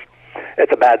pharmaceuticals.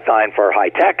 It's a bad sign for high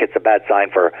tech. It's a bad sign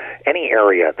for any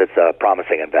area that's a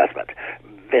promising investment.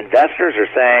 Investors are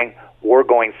saying, we're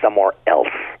going somewhere else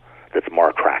that's more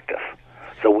attractive.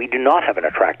 So we do not have an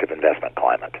attractive investment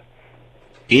climate.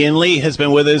 Ian Lee has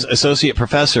been with us, associate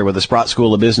professor with the Sprott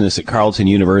School of Business at Carleton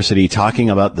University, talking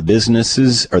about the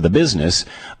business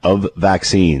of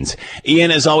vaccines.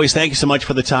 Ian, as always, thank you so much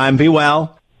for the time. Be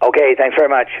well. Okay, thanks very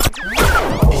much.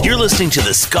 You're listening to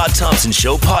the Scott Thompson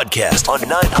Show Podcast on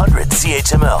 900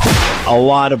 CHML. A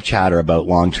lot of chatter about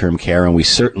long-term care, and we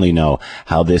certainly know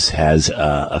how this has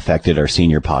affected our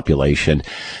senior population.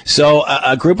 So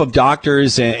a group of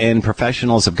doctors and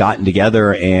professionals have gotten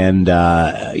together and,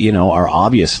 are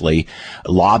obviously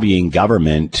lobbying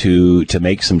government to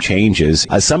make some changes.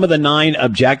 Some of the 9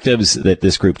 objectives that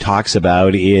this group talks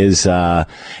about is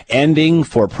ending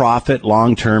for-profit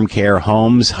long-term care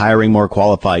homes, hiring more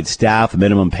qualified staff, off the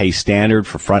minimum pay standard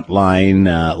for frontline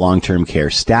long-term care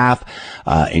staff,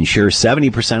 ensure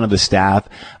 70% of the staff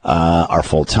are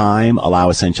full-time, allow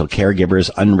essential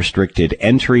caregivers unrestricted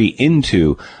entry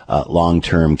into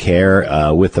long-term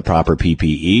care with the proper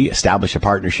PPE, establish a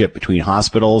partnership between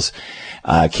hospitals,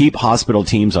 keep hospital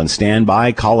teams on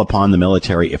standby, call upon the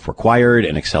military if required,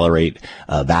 and accelerate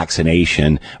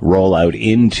vaccination rollout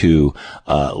into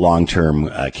long-term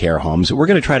care homes. We're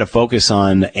going to try to focus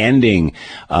on ending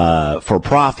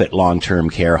for-profit long-term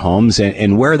care homes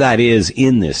and where that is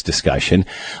in this discussion.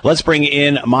 Let's bring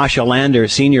in Moshe Lander,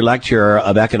 Senior Lecturer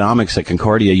of Economics at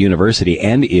Concordia University,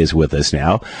 and is with us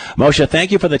now. Moshe,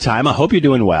 thank you for the time. I hope you're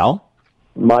doing well.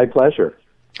 My pleasure.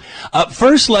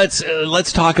 First,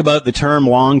 let's talk about the term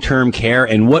long-term care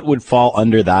and what would fall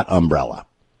under that umbrella.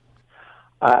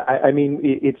 I mean,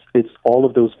 it's all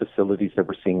of those facilities that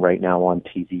we're seeing right now on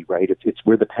TV, right? It's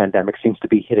where the pandemic seems to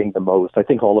be hitting the most. I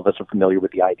think all of us are familiar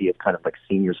with the idea of kind of like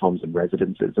seniors' homes and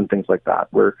residences and things like that,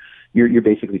 where you're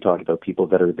basically talking about people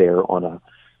that are there on a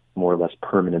more or less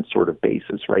permanent sort of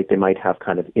basis, right? They might have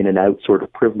kind of in and out sort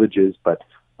of privileges, but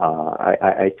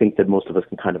I think that most of us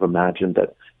can kind of imagine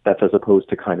that that's as opposed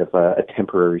to kind of a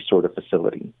temporary sort of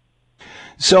facility.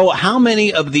 So how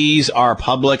many of these are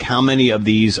public? How many of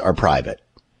these are private?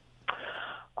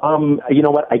 You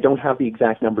know what? I don't have the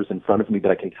exact numbers in front of me,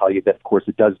 but I can tell you that, of course,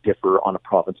 it does differ on a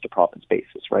province-to-province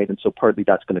basis, right? And so partly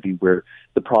that's going to be where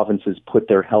the provinces put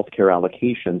their healthcare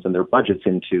allocations and their budgets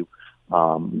into,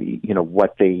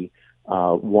 what they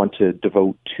want to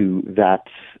devote to that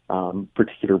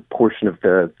particular portion of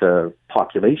the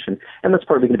population. And that's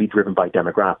partly going to be driven by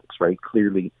demographics, right?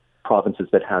 Clearly, provinces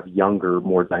that have younger,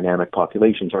 more dynamic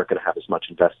populations aren't going to have as much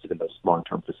invested in those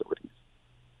long-term facilities.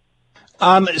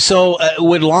 So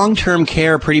would long-term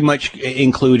care pretty much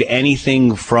include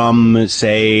anything from,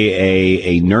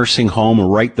 say, a nursing home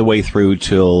right the way through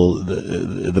till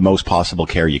the most possible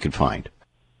care you could find?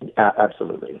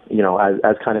 Absolutely. You know,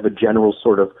 as kind of a general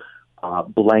sort of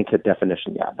blanket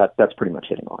definition, that's pretty much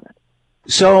hitting on it.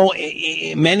 So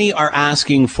many are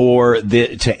asking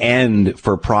to end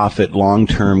for-profit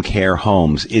long-term care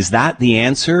homes. Is that the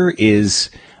answer?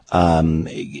 I'm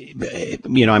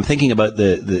thinking about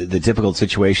the difficult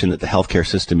situation that the healthcare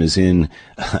system is in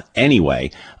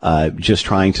anyway, just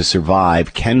trying to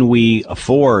survive. Can we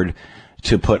afford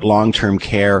to put long-term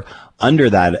care under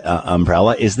that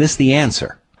umbrella? Is this the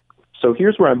answer? So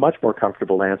here's where I'm much more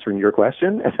comfortable answering your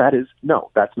question, and that is, no,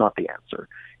 that's not the answer.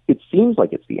 It seems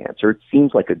like it's the answer. It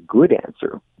seems like a good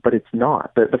answer, but it's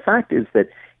not. The fact is that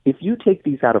if you take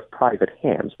these out of private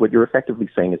hands, what you're effectively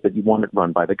saying is that you want it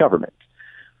run by the government.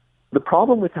 The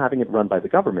problem with having it run by the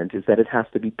government is that it has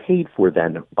to be paid for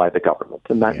then by the government.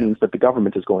 And that means that the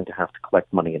government is going to have to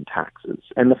collect money in taxes.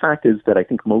 And the fact is that I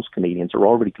think most Canadians are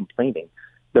already complaining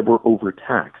that we're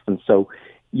overtaxed. And so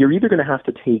you're either going to have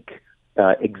to take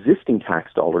existing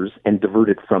tax dollars and divert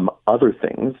it from other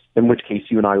things, in which case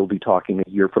you and I will be talking a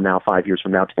year from now, 5 years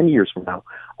from now, 10 years from now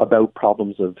about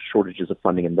problems of shortages of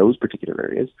funding in those particular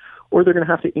areas, or they're going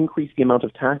to have to increase the amount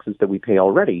of taxes that we pay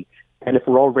already. And if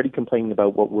we're already complaining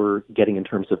about what we're getting in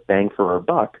terms of bang for our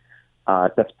buck,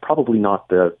 that's probably not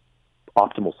the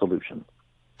optimal solution.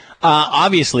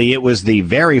 Obviously, it was the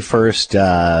very first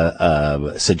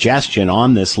suggestion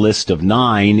on this list of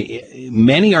 9.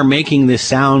 Many are making this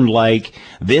sound like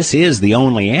this is the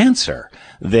only answer.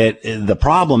 That the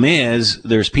problem is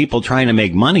there's people trying to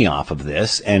make money off of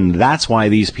this, and that's why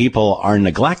these people are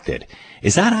neglected.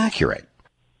 Is that accurate?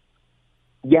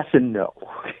 Yes and no.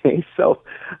 Okay, so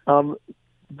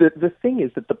the thing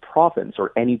is that the province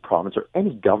or any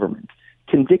government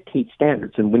can dictate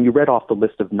standards. And when you read off the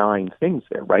list of 9 things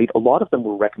there, right, a lot of them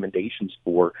were recommendations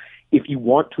for if you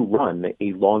want to run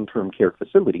a long-term care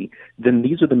facility, then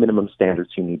these are the minimum standards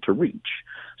you need to reach.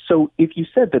 So if you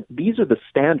said that these are the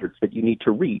standards that you need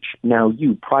to reach, now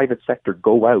you, private sector,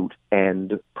 go out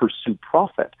and pursue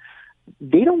profit,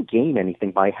 they don't gain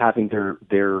anything by having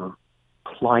their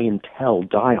clientele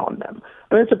die on them.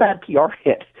 I mean, it's a bad PR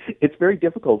hit. It's very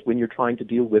difficult when you're trying to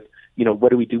deal with, what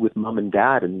do we do with mom and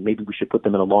dad, and maybe we should put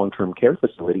them in a long-term care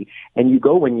facility. And you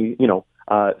go when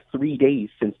 3 days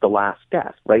since the last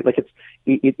death, right? Like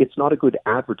it's not a good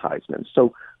advertisement.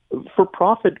 So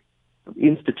for-profit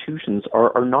institutions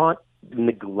are not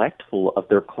neglectful of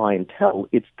their clientele.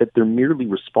 It's that they're merely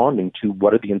responding to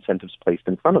what are the incentives placed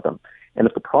in front of them. And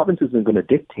if the province isn't going to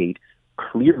dictate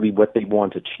clearly what they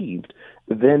want achieved,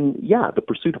 then the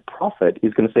pursuit of profit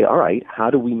is going to say, all right, how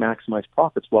do we maximize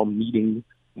profits while meeting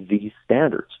these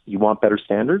standards? You want better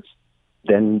standards?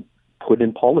 Then put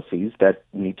in policies that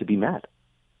need to be met.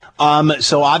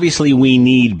 So obviously we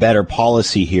need better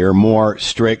policy here, more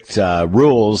strict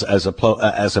rules as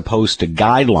opposed to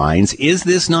guidelines. Is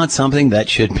this not something that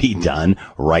should be done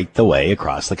right the way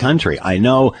across the country? I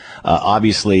know,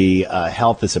 obviously,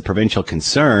 health is a provincial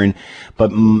concern,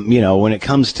 but, when it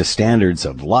comes to standards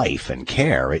of life and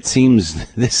care, it seems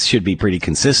this should be pretty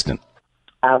consistent.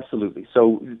 Absolutely.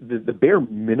 So the bare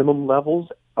minimum levels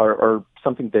are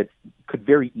something that could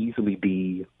very easily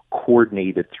be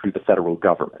coordinated through the federal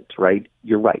government, right?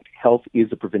 You're right. Health is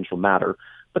a provincial matter.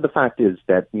 But the fact is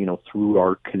that, through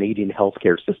our Canadian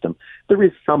healthcare system, there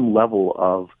is some level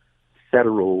of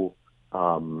federal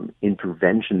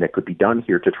intervention that could be done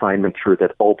here to try and make sure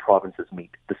that all provinces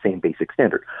meet the same basic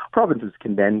standard. Provinces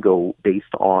can then go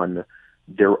based on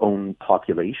their own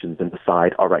populations and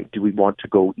decide, all right, do we want to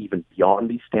go even beyond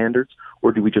these standards,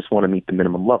 or do we just want to meet the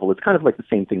minimum level? It's kind of like the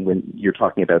same thing when you're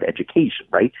talking about education,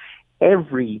 right?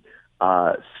 Every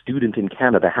student in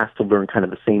Canada has to learn kind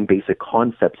of the same basic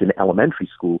concepts in elementary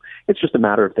school. It's just a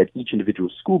matter of that each individual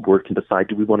school board can decide,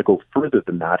 do we want to go further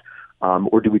than that,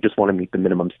 or do we just want to meet the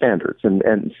minimum standards? And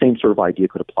same sort of idea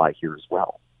could apply here as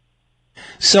well.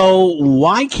 So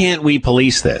why can't we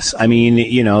police this? I mean,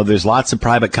 there's lots of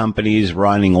private companies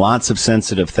running lots of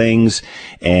sensitive things,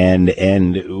 and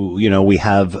we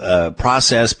have a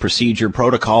process, procedure,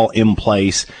 protocol in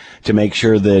place to make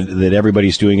sure that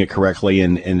everybody's doing it correctly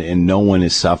and no one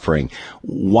is suffering.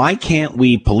 Why can't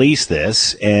we police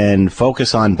this and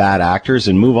focus on bad actors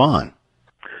and move on?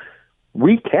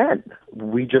 We can.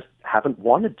 We just haven't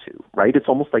wanted to, right? It's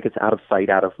almost like it's out of sight,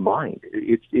 out of mind.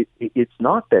 It's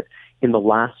not that in the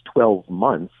last 12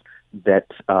 months that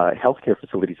healthcare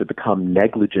facilities have become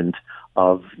negligent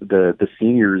of the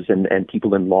seniors and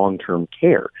people in long-term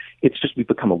care. It's just we've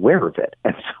become aware of it.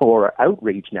 And so our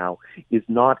outrage now is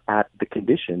not at the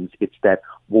conditions. It's that,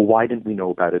 well, why didn't we know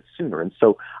about it sooner? And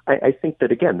so I think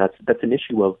that, again, that's an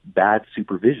issue of bad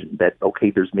supervision, that,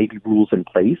 okay, there's maybe rules in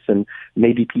place and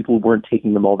maybe people weren't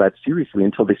taking them all that seriously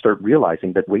until they start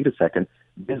realizing that, wait a second,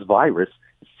 this virus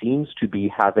seems to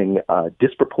be having a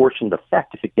disproportionate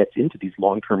effect if it gets into these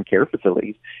long-term care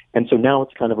facilities. And so now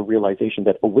it's kind of a realization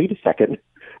that, oh, wait a second,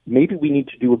 maybe we need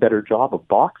to do a better job of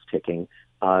box ticking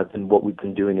than what we've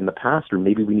been doing in the past, or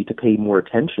maybe we need to pay more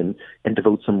attention and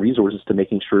devote some resources to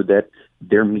making sure that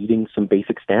they're meeting some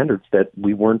basic standards that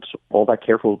we weren't all that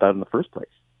careful about in the first place.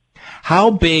 How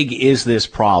big is this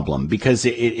problem? Because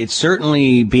it's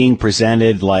certainly being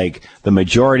presented like the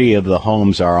majority of the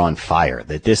homes are on fire,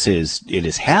 that it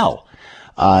is hell.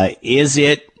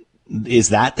 Is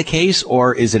that the case,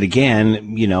 or is it,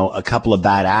 again, a couple of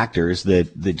bad actors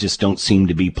that just don't seem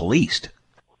to be policed?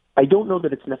 I don't know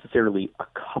that it's necessarily a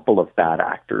couple of bad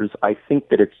actors. I think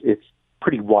that it's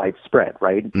pretty widespread,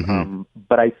 right? Mm-hmm.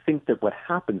 But I think that what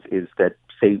happens is that,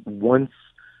 say, once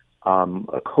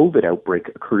a COVID outbreak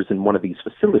occurs in one of these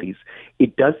facilities,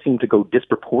 it does seem to go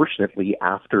disproportionately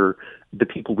after the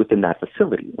people within that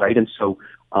facility, right? And so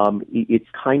it's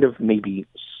kind of maybe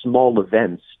small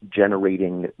events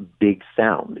generating big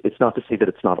sound. It's not to say that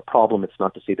it's not a problem. It's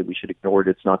not to say that we should ignore it.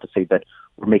 It's not to say that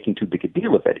we're making too big a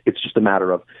deal of it. It's just a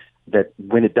matter of that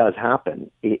when it does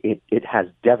happen, it has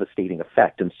devastating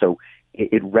effect. And so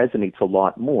it resonates a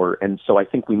lot more. And so I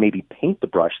think we maybe paint the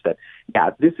brush that, yeah,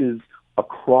 this is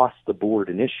across the board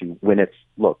an issue, when it's,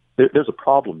 look, there's a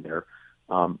problem there,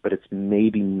 but it's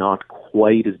maybe not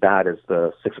quite as bad as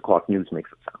the 6 o'clock news makes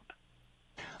it sound.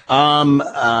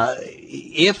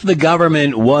 If the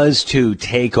government was to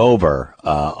take over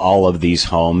all of these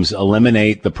homes,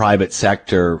 eliminate the private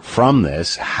sector from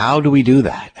this, how do we do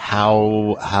that?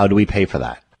 How do we pay for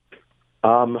that?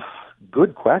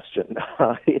 Good question.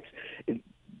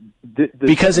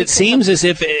 Because it seems as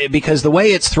if, because the way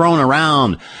it's thrown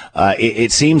around,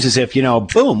 it seems as if,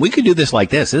 boom, we could do this like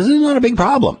this. This is not a big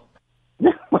problem.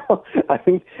 Well, I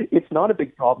think it's not a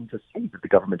big problem to say that the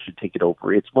government should take it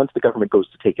over. It's once the government goes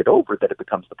to take it over that it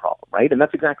becomes the problem, right? And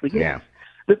that's exactly it. Yeah.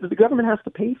 The government has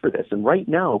to pay for this. And right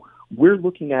now, we're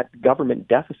looking at government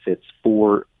deficits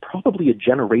for probably a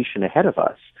generation ahead of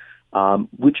us,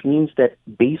 which means that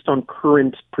based on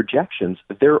current projections,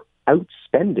 they're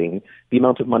outspending the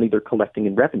amount of money they're collecting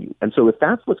in revenue. And so if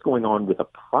that's what's going on with a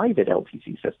private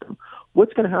LTC system,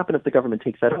 what's going to happen if the government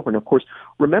takes that over? And of course,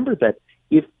 remember that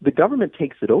if the government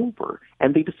takes it over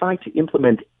and they decide to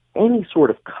implement any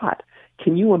sort of cut,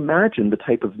 can you imagine the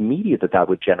type of media that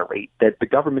would generate, that the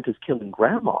government is killing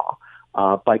grandma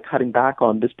by cutting back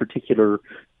on this particular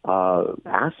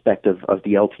aspect of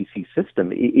the LTC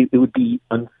system? It would be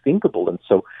unthinkable. And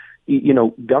so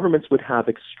governments would have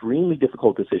extremely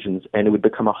difficult decisions, and it would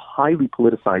become a highly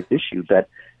politicized issue that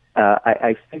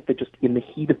I think that just in the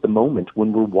heat of the moment,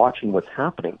 when we're watching what's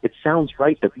happening, it sounds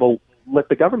right that, well, let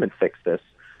the government fix this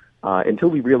until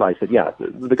we realize that,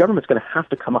 the government's going to have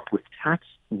to come up with tax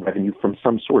revenue from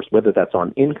some source, whether that's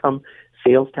on income,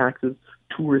 sales taxes,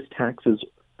 tourist taxes,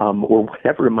 or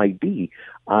whatever it might be.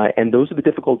 And those are the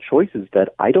difficult choices that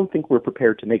I don't think we're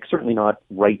prepared to make, certainly not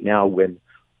right now when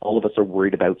all of us are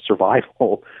worried about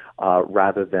survival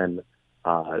rather than,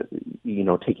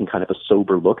 taking kind of a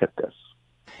sober look at this.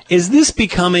 Is this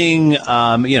becoming, we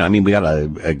got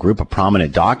a group of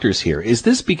prominent doctors here. Is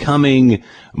this becoming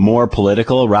more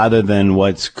political rather than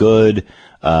what's good,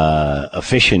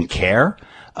 efficient care?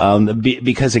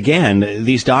 Because again,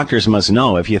 these doctors must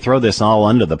know if you throw this all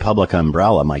under the public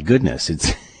umbrella, my goodness,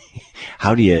 it's,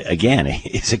 how do you, again,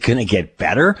 is it going to get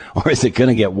better or is it going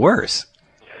to get worse?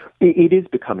 It is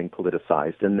becoming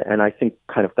politicized. And I think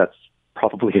kind of that's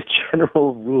probably a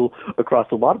general rule across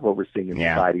a lot of what we're seeing in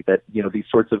society, that, these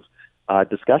sorts of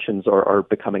discussions are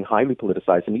becoming highly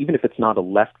politicized. And even if it's not a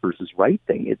left versus right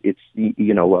thing, it's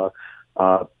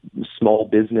small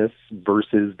business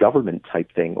versus government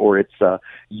type thing, or it's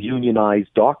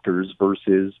unionized doctors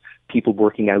versus people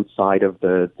working outside of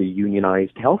the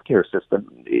unionized healthcare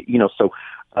system. So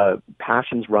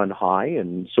passions run high,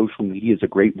 and social media is a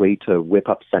great way to whip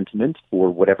up sentiment for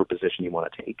whatever position you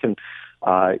want to take. And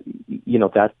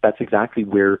that's exactly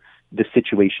where the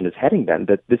situation is heading. Then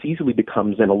that this easily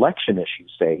becomes an election issue,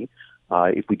 say.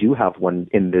 If we do have one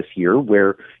in this year,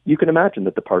 where you can imagine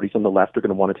that the parties on the left are going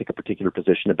to want to take a particular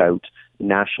position about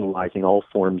nationalizing all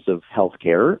forms of health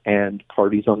care, and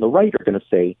parties on the right are going to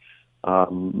say,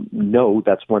 no,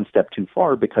 that's one step too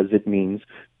far because it means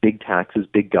big taxes,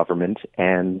 big government,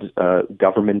 and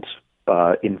government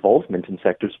involvement in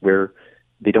sectors where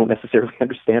they don't necessarily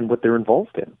understand what they're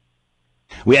involved in.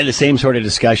 We had the same sort of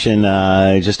discussion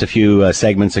just a few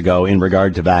segments ago in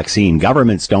regard to vaccine.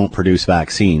 Governments don't produce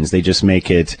vaccines. They just make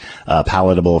it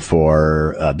palatable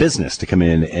for business to come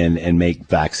in and make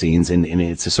vaccines. And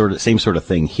it's a same sort of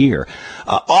thing here.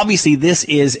 Obviously, this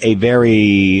is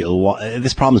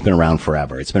this problem's been around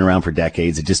forever. It's been around for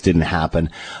decades. It just didn't happen.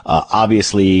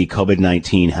 Obviously,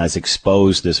 COVID-19 has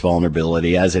exposed this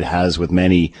vulnerability, as it has with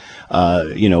many,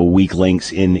 weak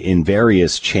links in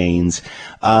various chains.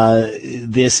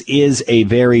 This is a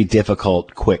very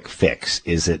difficult quick fix,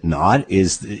 is it not?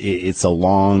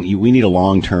 We need a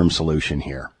long-term solution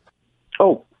here.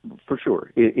 Oh, for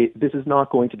sure. This is not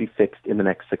going to be fixed in the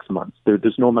next 6 months.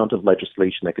 There's no amount of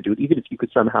legislation that could do it. Even if you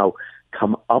could somehow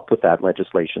come up with that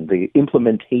legislation, the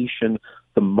implementation,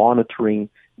 the monitoring,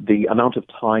 the amount of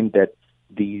time that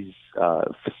these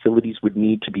facilities would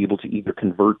need to be able to either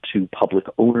convert to public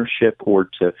ownership or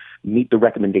to meet the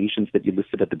recommendations that you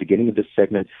listed at the beginning of this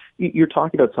segment, you're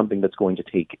talking about something that's going to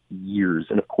take years.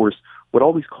 And of course, what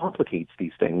always complicates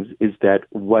these things is that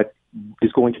what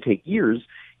is going to take years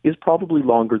is probably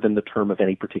longer than the term of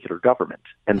any particular government.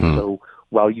 And so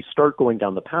while you start going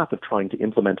down the path of trying to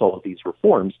implement all of these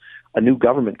reforms, a new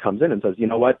government comes in and says, you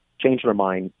know what, changed our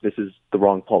mind, this is the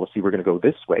wrong policy, we're going to go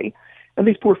this way. And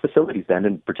these poor facilities then,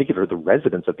 in particular the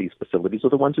residents of these facilities, are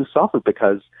the ones who suffer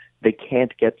because they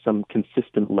can't get some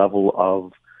consistent level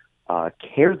of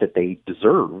care that they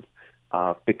deserve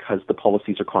because the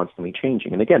policies are constantly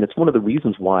changing. And again, it's one of the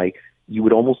reasons why you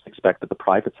would almost expect that the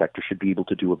private sector should be able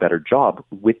to do a better job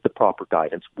with the proper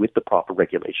guidance, with the proper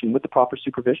regulation, with the proper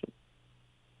supervision.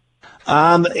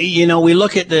 We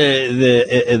look at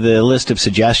the list of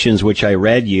suggestions which I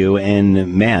read you,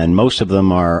 and man, most of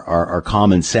them are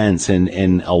common sense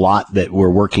and a lot that we're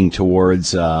working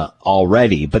towards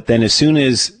already. But then as soon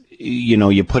as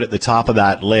you put at the top of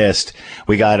that list,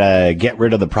 we got to get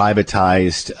rid of the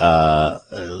privatized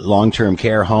long-term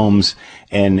care homes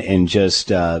and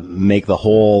just make the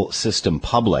whole system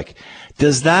public.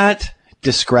 Does that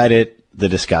discredit the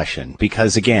discussion?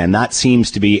 Because again, that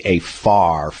seems to be a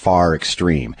far, far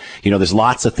extreme. There's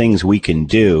lots of things we can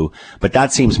do, but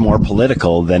that seems more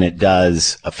political than it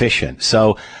does efficient.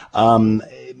 So,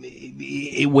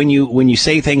 when you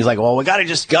say things like, well,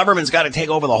 government's got to take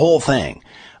over the whole thing,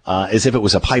 as if it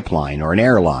was a pipeline or an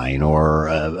airline or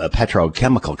a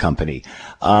petrochemical company.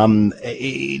 When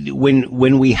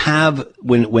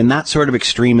that sort of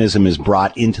extremism is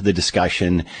brought into the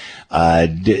discussion,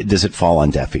 does it fall on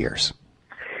deaf ears?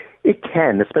 It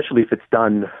can, especially if it's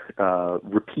done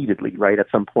repeatedly, right? At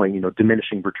some point,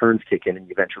 diminishing returns kick in and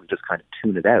you eventually just kind of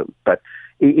tune it out. But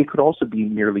it could also be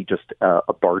merely just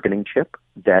a bargaining chip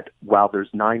that while there's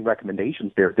 9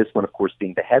 recommendations there, this one, of course,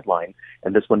 being the headline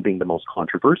and this one being the most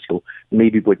controversial,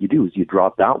 maybe what you do is you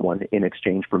drop that one in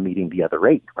exchange for meeting the other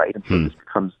 8, right? And so this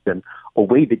becomes then a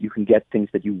way that you can get things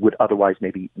that you would otherwise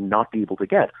maybe not be able to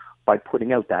get by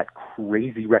putting out that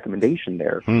crazy recommendation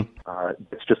there.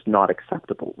 It's just not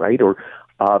acceptable, right? Or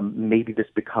maybe this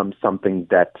becomes something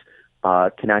that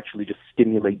can actually just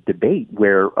stimulate debate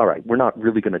where, all right, we're not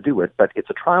really going to do it, but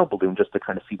it's a trial balloon just to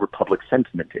kind of see where public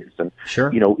sentiment is. And, Sure.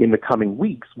 in the coming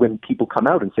weeks, when people come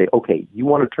out and say, okay, you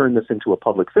want to turn this into a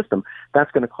public system,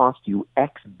 that's going to cost you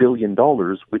X billion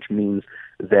dollars, which means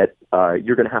that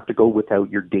you're going to have to go without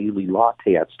your daily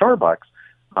latte at Starbucks.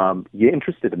 You're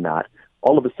interested in that.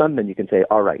 All of a sudden, then you can say,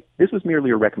 all right, this was merely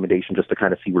a recommendation just to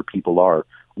kind of see where people are,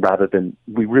 rather than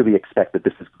we really expect that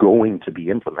this is going to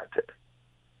be implemented.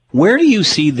 Where do you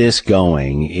see this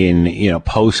going in,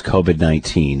 post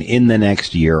COVID-19 in the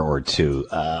next year or two?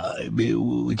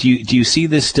 Do you see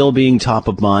this still being top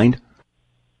of mind?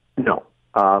 No,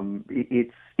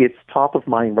 it's top of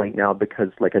mind right now because,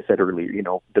 like I said earlier,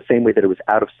 the same way that it was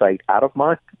out of sight, out of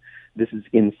mind, this is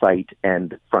in sight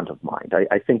and front of mind.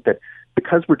 I think that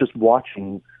because we're just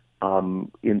watching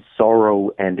in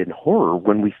sorrow and in horror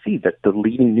when we see that the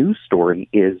leading news story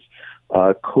is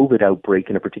COVID outbreak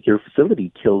in a particular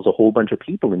facility kills a whole bunch of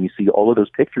people, and you see all of those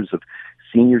pictures of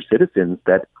senior citizens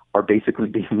that are basically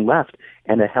being left,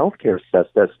 and a healthcare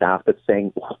staff that's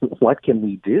saying, what can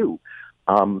we do?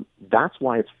 That's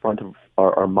why it's front of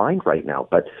our mind right now.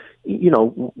 But,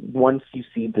 once you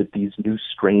see that these new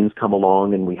strains come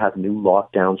along and we have new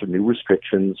lockdowns or new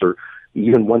restrictions, or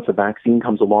even once a vaccine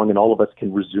comes along and all of us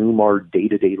can resume our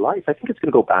day-to-day life, I think it's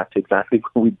going to go back to exactly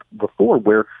where we before,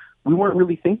 where we weren't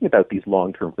really thinking about these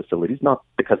long-term facilities, not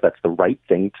because that's the right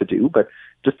thing to do, but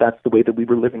just that's the way that we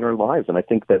were living our lives. And I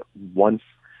think that once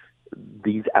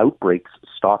these outbreaks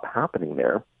stop happening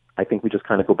there, I think we just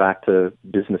kind of go back to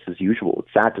business as usual.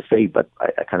 It's sad to say, but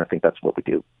I kind of think that's what we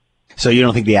do. So you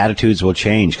don't think the attitudes will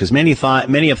change? Because many have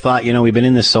thought, we've been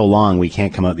in this so long, we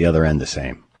can't come out the other end the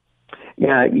same.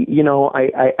 Yeah,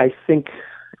 I think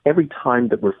every time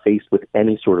that we're faced with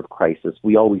any sort of crisis,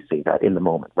 we always say that in the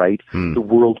moment, right? The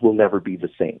world will never be the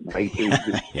same, right? Yeah.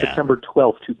 September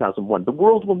 12th, 2001, the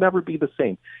world will never be the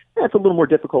same. Yeah, it's a little more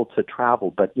difficult to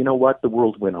travel, but you know what? The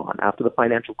world went on. After the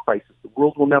financial crisis, the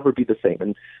world will never be the same,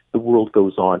 and the world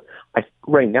goes on.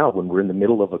 Right now, when we're in the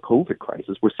middle of a COVID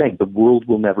crisis, we're saying the world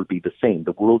will never be the same.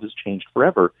 The world has changed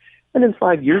forever. And in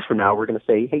 5 years from now, we're going to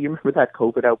say, hey, you remember that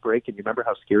COVID outbreak? And you remember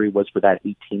how scary it was for that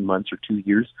 18 months or 2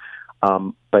 years?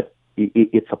 But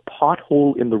it's a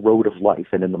pothole in the road of life.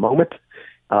 And in the moment,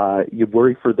 you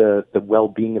worry for the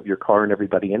well-being of your car and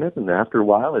everybody in it. And after a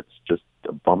while, it's just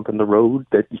a bump in the road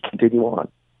that you continue on.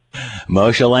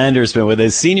 Moshe Lander's been with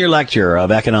us, Senior Lecturer of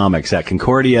Economics at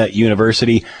Concordia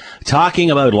University,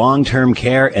 talking about long-term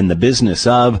care and the business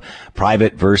of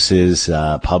private versus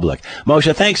public.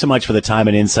 Moshe, thanks so much for the time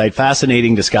and insight.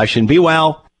 Fascinating discussion. Be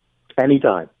well.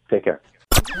 Anytime. Take care.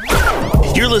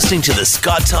 You're listening to the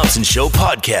Scott Thompson Show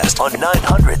Podcast on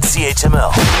 900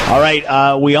 CHML. All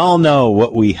right. We all know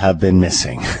what we have been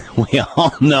missing. We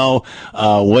all know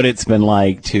what it's been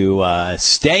like to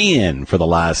stay in for the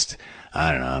last,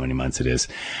 I don't know how many months it is.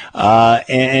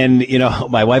 And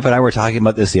my wife and I were talking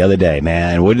about this the other day,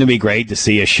 man. Wouldn't it be great to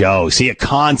see a show, see a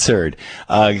concert,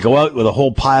 go out with a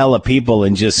whole pile of people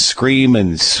and just scream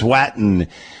and sweat and,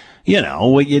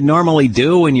 what you normally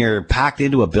do when you're packed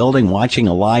into a building watching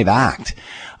a live act.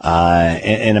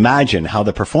 And imagine how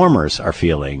the performers are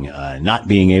feeling, not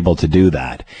being able to do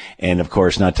that. And of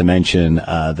course, not to mention,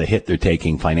 the hit they're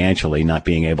taking financially, not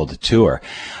being able to tour.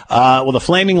 Well, the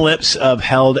Flaming Lips have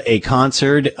held a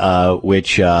concert,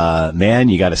 which, man,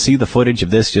 you got to see the footage of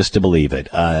this just to believe it.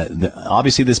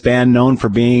 Obviously this band, known for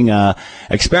being,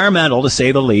 experimental to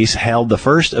say the least, held the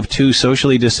first of 2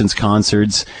 socially distanced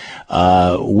concerts,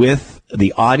 with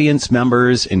the audience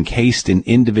members encased in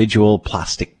individual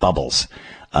plastic bubbles.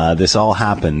 This all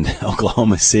happened in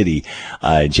Oklahoma City,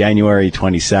 January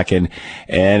 22nd.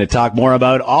 And to talk more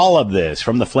about all of this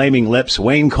from the Flaming Lips,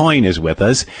 Wayne Coyne is with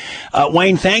us.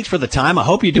 Wayne, thanks for the time. I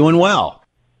hope you're doing well.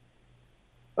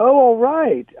 Oh, all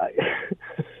right.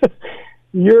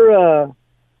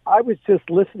 I was just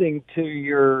listening to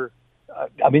your,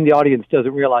 the audience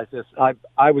doesn't realize this.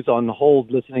 I was on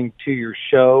hold listening to your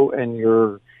show and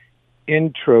your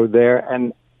intro there,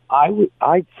 and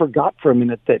I forgot for a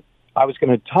minute that I was going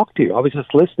to talk to you. I was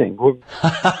just listening. What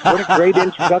a great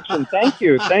introduction. Thank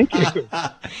you.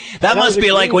 That must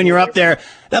be like when you're up there.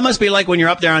 That must be like when you're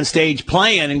up there on stage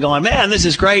playing and going, man, this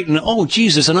is great. And, oh,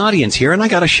 Jesus, an audience here, and I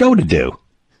got a show to do.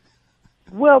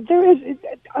 Well, there is.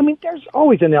 I mean, there's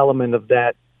always an element of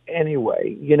that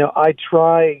anyway. You know, I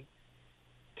try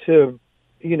to,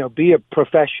 be a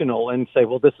professional and say,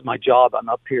 well, this is my job. I'm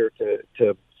up here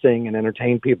to sing and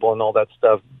entertain people and all that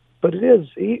stuff. But it is,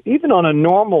 even on a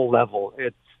normal level,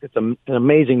 it's an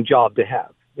amazing job to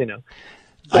have,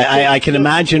 I can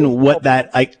imagine what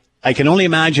that I can only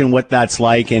imagine what that's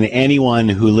like, and anyone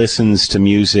who listens to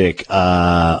music,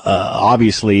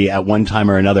 obviously at one time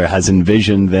or another has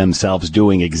envisioned themselves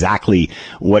doing exactly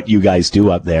what you guys do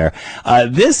up there.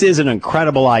 This is an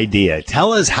incredible idea.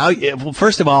 Tell us how, well,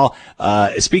 first of all,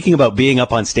 speaking about being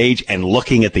up on stage and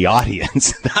looking at the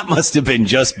audience, that must have been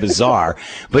just bizarre.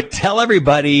 But tell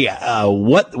everybody,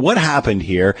 what happened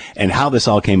here and how this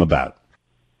all came about.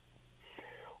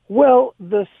 Well,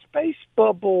 the space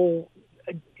bubble,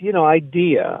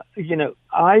 idea,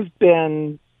 I've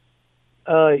been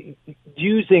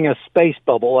using a space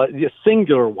bubble, a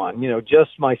singular one,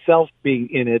 just myself being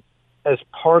in it as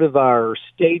part of our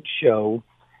stage show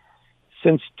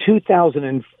since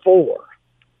 2004.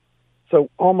 So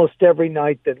almost every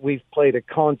night that we've played a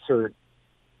concert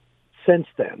since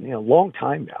then, long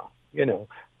time now,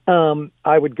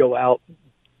 I would go out,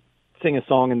 sing a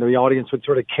song, and the audience would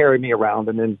sort of carry me around,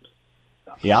 and then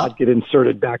I'd get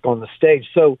inserted back on the stage.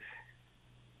 So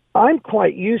I'm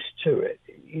quite used to it,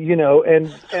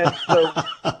 and so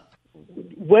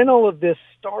when all of this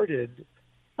started,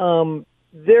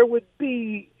 there would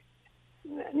be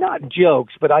not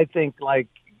jokes, but I think like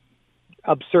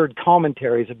absurd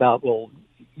commentaries about,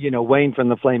 Wayne from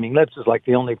the Flaming Lips is like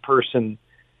the only person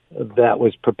that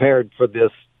was prepared for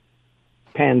this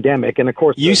pandemic. And of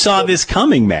course, you saw this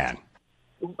coming, man.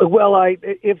 Well,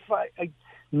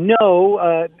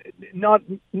 no, not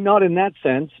in that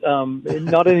sense.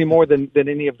 Not any more than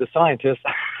any of the scientists.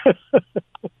 I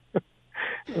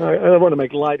don't want to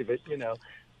make light of it,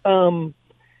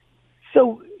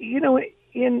 So,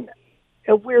 in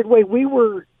a weird way, we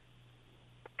were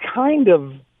kind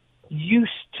of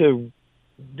used to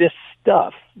this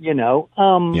stuff,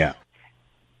 Yeah.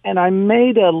 And I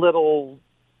made a little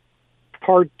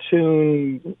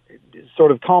cartoon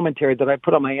sort of commentary that I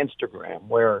put on my Instagram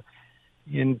where,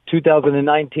 in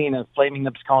 2019, a Flaming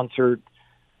Lips concert,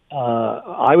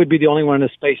 I would be the only one in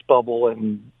a space bubble,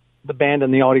 and the band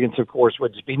and the audience, of course,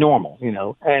 would just be normal,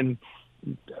 And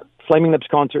Flaming Lips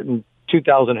concert in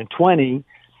 2020,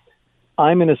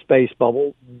 I'm in a space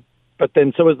bubble, but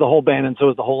then so is the whole band and so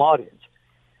is the whole audience.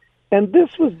 And this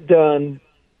was done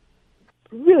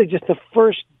really just the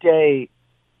first day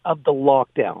of the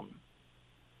lockdown,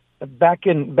 back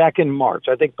in March.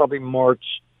 I think probably March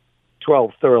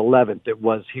 12th or 11th it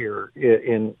was here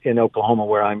in Oklahoma,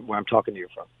 where I'm talking to you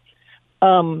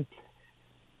from,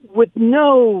 with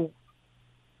no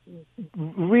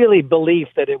really belief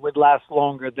that it would last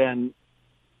longer than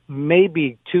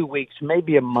maybe 2 weeks,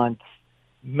 maybe a month,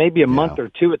 maybe a month or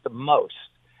two at the most.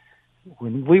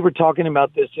 When we were talking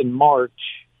about this in March,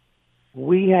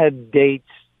 we had dates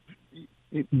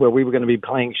where we were going to be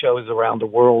playing shows around the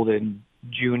world in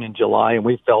June and July, and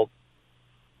we felt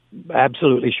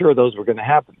absolutely sure those were going to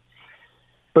happen.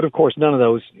 But of course, none of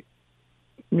those,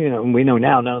 we know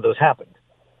now none of those happened.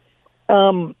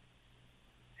 And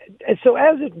so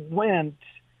as it went,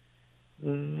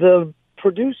 the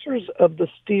producers of the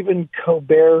Stephen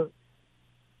Colbert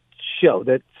show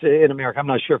that's in America, I'm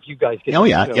not sure if you guys get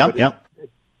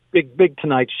big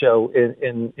Tonight Show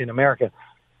in America,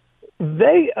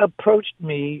 they approached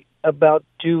me about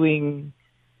doing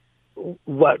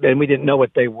what, and we didn't know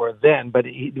what they were then, but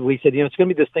we said, it's going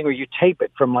to be this thing where you tape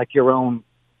it from like your own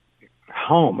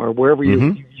home or wherever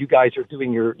you guys are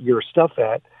doing your stuff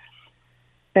at.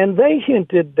 And they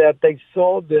hinted that they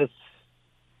saw this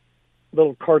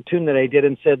little cartoon that I did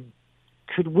and said,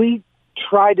 could we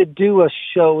try to do a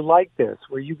show like this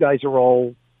where you guys are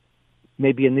all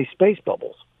maybe in these space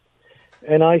bubbles?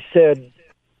 And I said,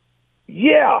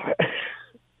 yeah.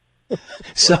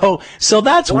 So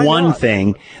that's one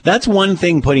thing. That's one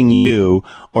thing, putting you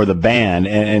or the band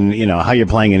and how you're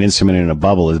playing an instrument in a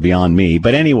bubble is beyond me.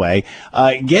 But anyway,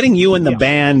 getting you and the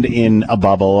band in a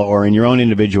bubble or in your own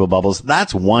individual bubbles,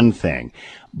 that's one thing.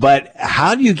 But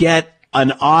how do you get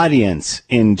an audience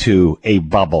into a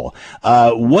bubble?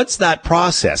 What's that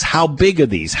process? How big are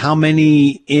these? How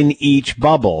many in each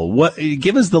bubble?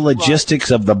 Give us the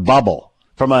logistics of the bubble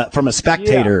from a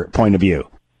spectator point of view.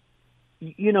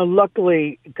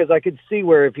 Luckily, because I could see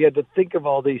where if you had to think of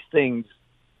all these things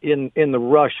in the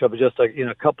rush of just in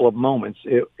a couple of moments,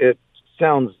 it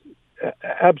sounds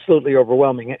absolutely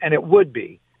overwhelming, and it would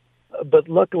be. But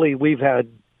luckily, we've had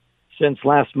since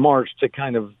last March to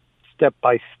kind of step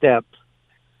by step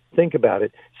think about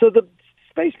it. So the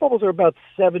space bubbles are about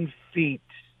 7 feet.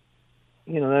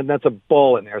 That's a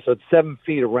ball in there, so it's 7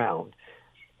 feet around.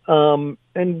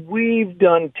 And we've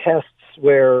done tests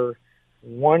where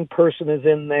one person is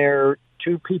in there,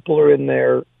 2 people are in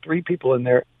there, 3 people in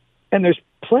there, and there's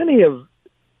plenty of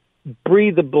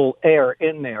breathable air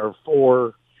in there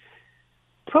for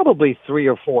probably 3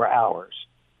 or 4 hours,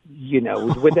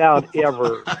 without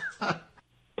ever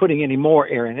putting any more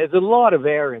air in. There's a lot of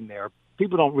air in there.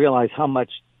 People don't realize how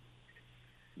much,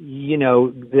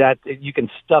 that you can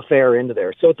stuff air into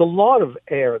there. So it's a lot of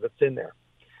air that's in there.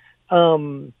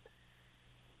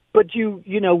 But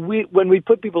when we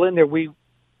put people in there, we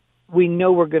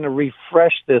know we're going to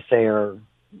refresh this air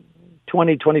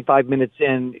 20, 25 minutes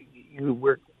in.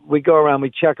 We go around,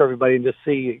 we check everybody and just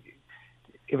see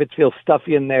if it feels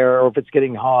stuffy in there or if it's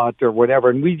getting hot or whatever.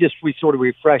 And we sort of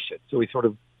refresh it. So we sort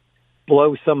of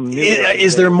blow some new air.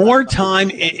 Is there more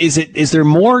time? Is there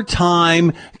more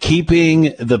time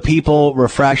keeping the people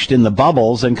refreshed in the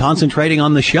bubbles and concentrating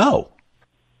on the show?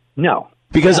 No.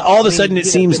 Because all of a sudden it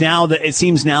seems now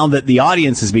that the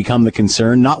audience has become the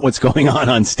concern, not what's going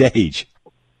on stage.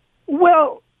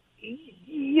 Well,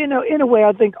 in a way,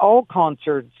 I think all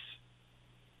concerts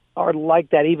are like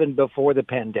that even before the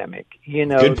pandemic.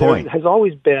 Good point. There has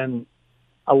always been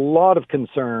a lot of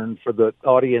concern for the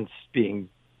audience being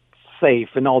safe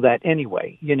and all that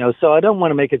anyway, so I don't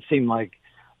want to make it seem like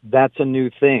that's a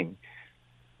new thing.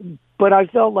 But I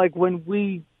felt like when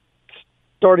we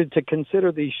started to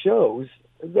consider these shows,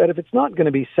 that if it's not going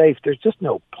to be safe, there's just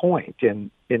no point in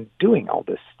doing all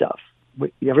this stuff.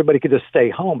 Everybody could just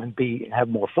stay home and have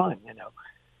more fun,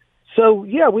 So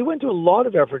yeah, we went to a lot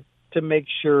of effort to make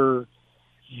sure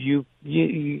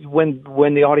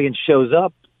when the audience shows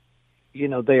up,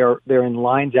 they're in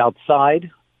lines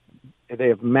outside. They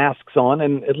have masks on,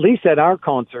 and at least at our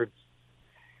concerts,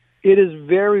 it is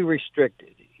very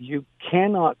restricted. You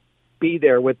cannot be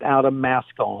there without a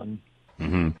mask on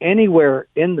anywhere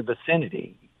in the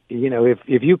vicinity.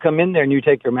 If you come in there and you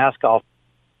take your mask off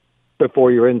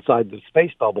before you're inside the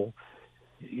space bubble,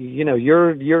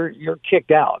 you're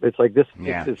kicked out. It's like this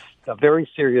is a very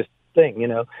serious thing,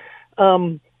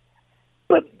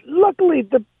 But luckily,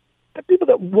 the people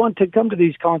that want to come to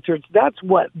these concerts, that's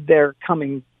what they're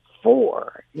coming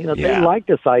for. They like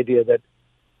this idea that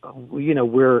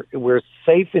we're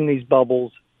safe in these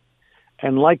bubbles,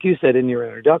 and like you said in your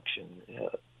introduction,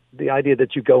 the idea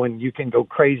that you go and you can go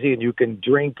crazy and you can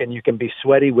drink and you can be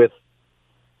sweaty with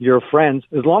your friends,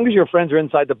 as long as your friends are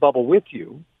inside the bubble with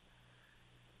you.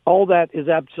 All that is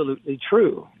absolutely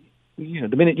true. The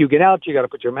minute you get out, you got to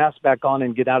put your mask back on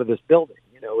and get out of this building.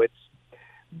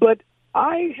 But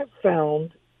I have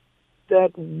found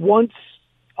that once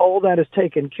all that is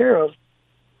taken care of,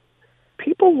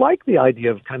 people like the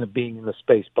idea of kind of being in the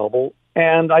space bubble.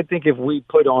 And I think if we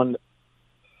put on,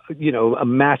 a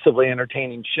massively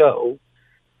entertaining show,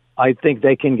 I think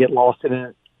they can get lost in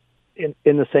it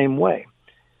in the same way.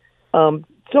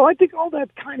 So I think all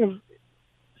that kind of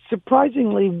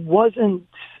surprisingly wasn't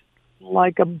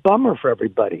like a bummer for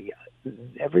everybody.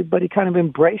 Everybody kind of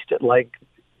embraced it. Like,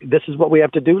 this is what we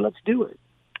have to do. Let's do it.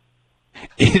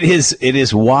 It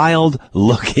is wild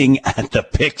looking at the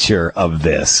picture of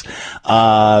this.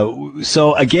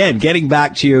 So again, getting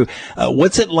back to you,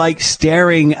 what's it like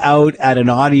staring out at an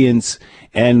audience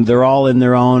and they're all in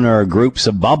their own or groups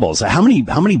of bubbles? How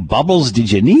many bubbles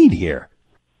did you need here?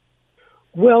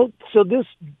 Well, so this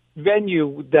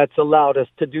venue that's allowed us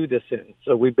to do this in,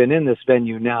 so we've been in this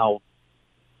venue now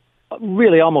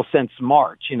really almost since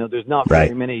March. There's not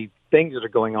very many things that are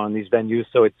going on in these venues,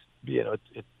 so it's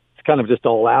kind of just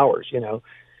all hours. There's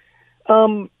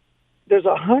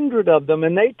 100 of them,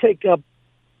 and they take up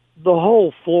the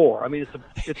whole floor. I mean,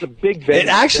 it's a big venue. It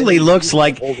actually looks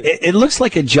like it looks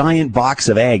like a giant box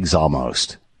of eggs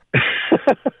almost.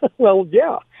 Well,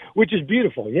 yeah, which is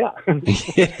beautiful. Yeah,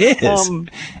 it is.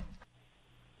 And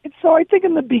so I think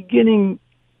in the beginning,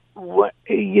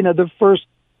 the first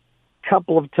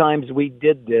couple of times we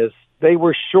did this, they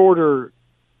were shorter,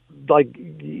 like,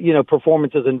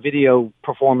 performances and video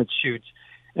performance shoots.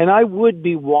 And I would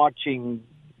be watching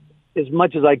as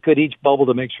much as I could each bubble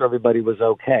to make sure everybody was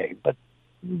okay. But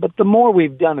the more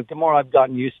we've done it, the more I've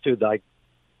gotten used to that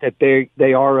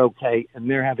they are okay and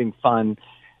they're having fun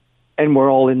and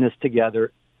we're all in this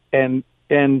together. And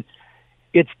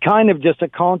it's kind of just a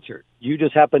concert. You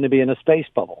just happen to be in a space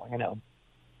bubble,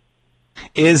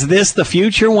 Is this the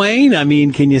future, Wayne? I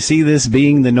mean, can you see this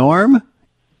being the norm?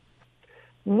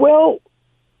 Well,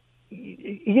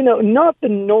 not the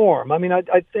norm. I mean,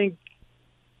 I think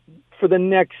for the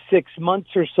next 6 months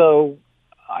or so,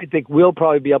 I think we'll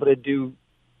probably be able to do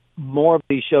more of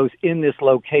these shows in this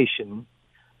location.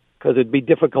 because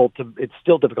it's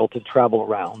still difficult to travel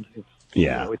around.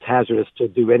 It's hazardous to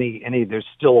do any, there's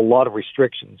still a lot of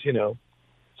restrictions, So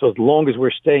as long as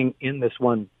we're staying in this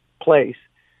one place,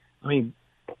 I mean,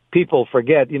 people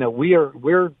forget,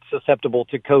 we're susceptible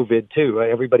to COVID too.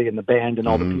 Everybody in the band and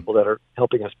all the people that are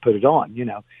helping us put it on,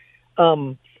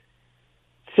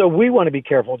 So we want to be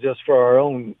careful just for our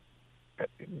own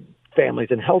families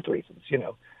and health reasons,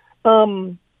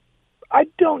 I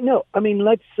don't know. I mean,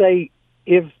 let's say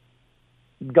if,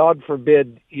 God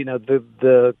forbid,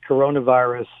 the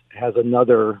coronavirus has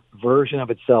another version of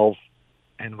itself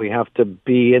and we have to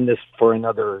be in this for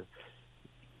another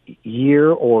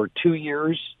year or 2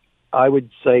 years, I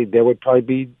would say there would probably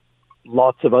be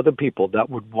lots of other people that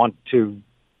would want to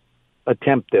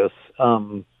attempt this,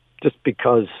 just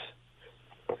because,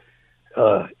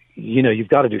 you've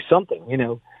got to do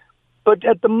something, But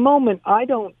at the moment, I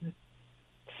don't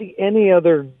see any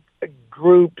other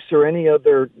groups or any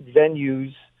other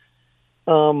venues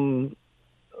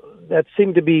that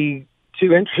seem to be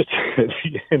too interested.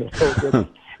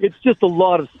 It's just a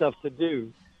lot of stuff to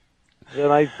do.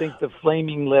 That I think the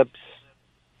Flaming Lips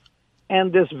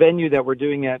and this venue that we're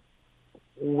doing at,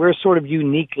 we're sort of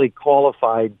uniquely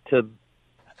qualified to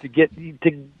get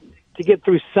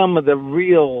through some of the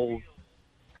real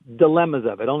dilemmas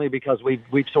of it. Only because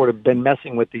we've sort of been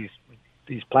messing with these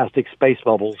plastic space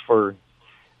bubbles for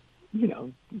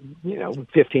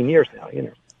 15 years now.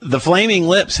 The Flaming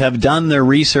Lips have done their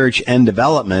research and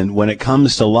development when it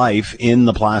comes to life in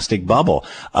the plastic bubble.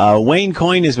 Wayne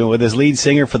Coyne has been with his lead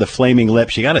singer for the Flaming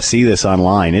Lips. You got to see this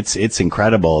online. It's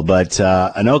incredible. But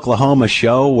an Oklahoma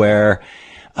show where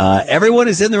everyone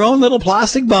is in their own little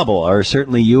plastic bubble, or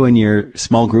certainly you and your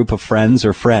small group of friends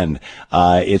or friend.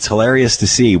 It's hilarious to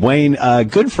see. Wayne,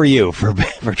 good for you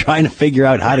for trying to figure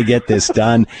out how to get this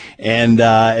done and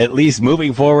at least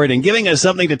moving forward and giving us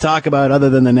something to talk about other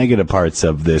than the negative parts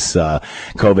of this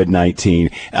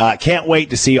COVID-19. Can't wait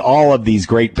to see all of these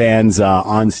great bands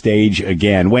on stage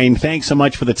again. Wayne, thanks so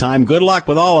much for the time. Good luck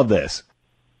with all of this.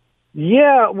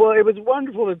 Yeah, well, it was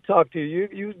wonderful to talk to you.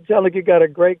 You sound like you got a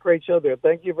great show there.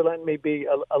 Thank you for letting me be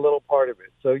a little part of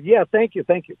it. So, yeah, thank you.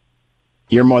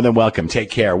 You're more than welcome. Take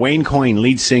care. Wayne Coyne,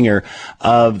 lead singer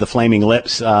of the Flaming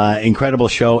Lips. Incredible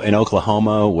show in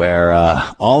Oklahoma where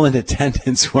all in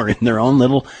attendance were in their own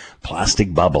little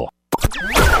plastic bubble.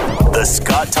 The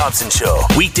Scott Thompson Show,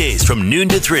 weekdays from noon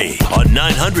to 3 on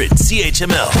 900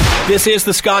 CHML. This is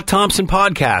the Scott Thompson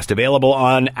Podcast, available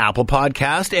on Apple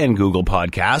Podcast and Google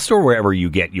Podcast or wherever you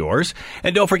get yours.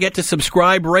 And don't forget to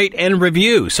subscribe, rate, and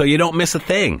review so you don't miss a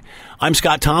thing. I'm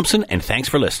Scott Thompson, and thanks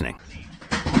for listening.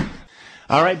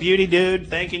 All right, beauty dude,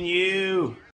 thanking you.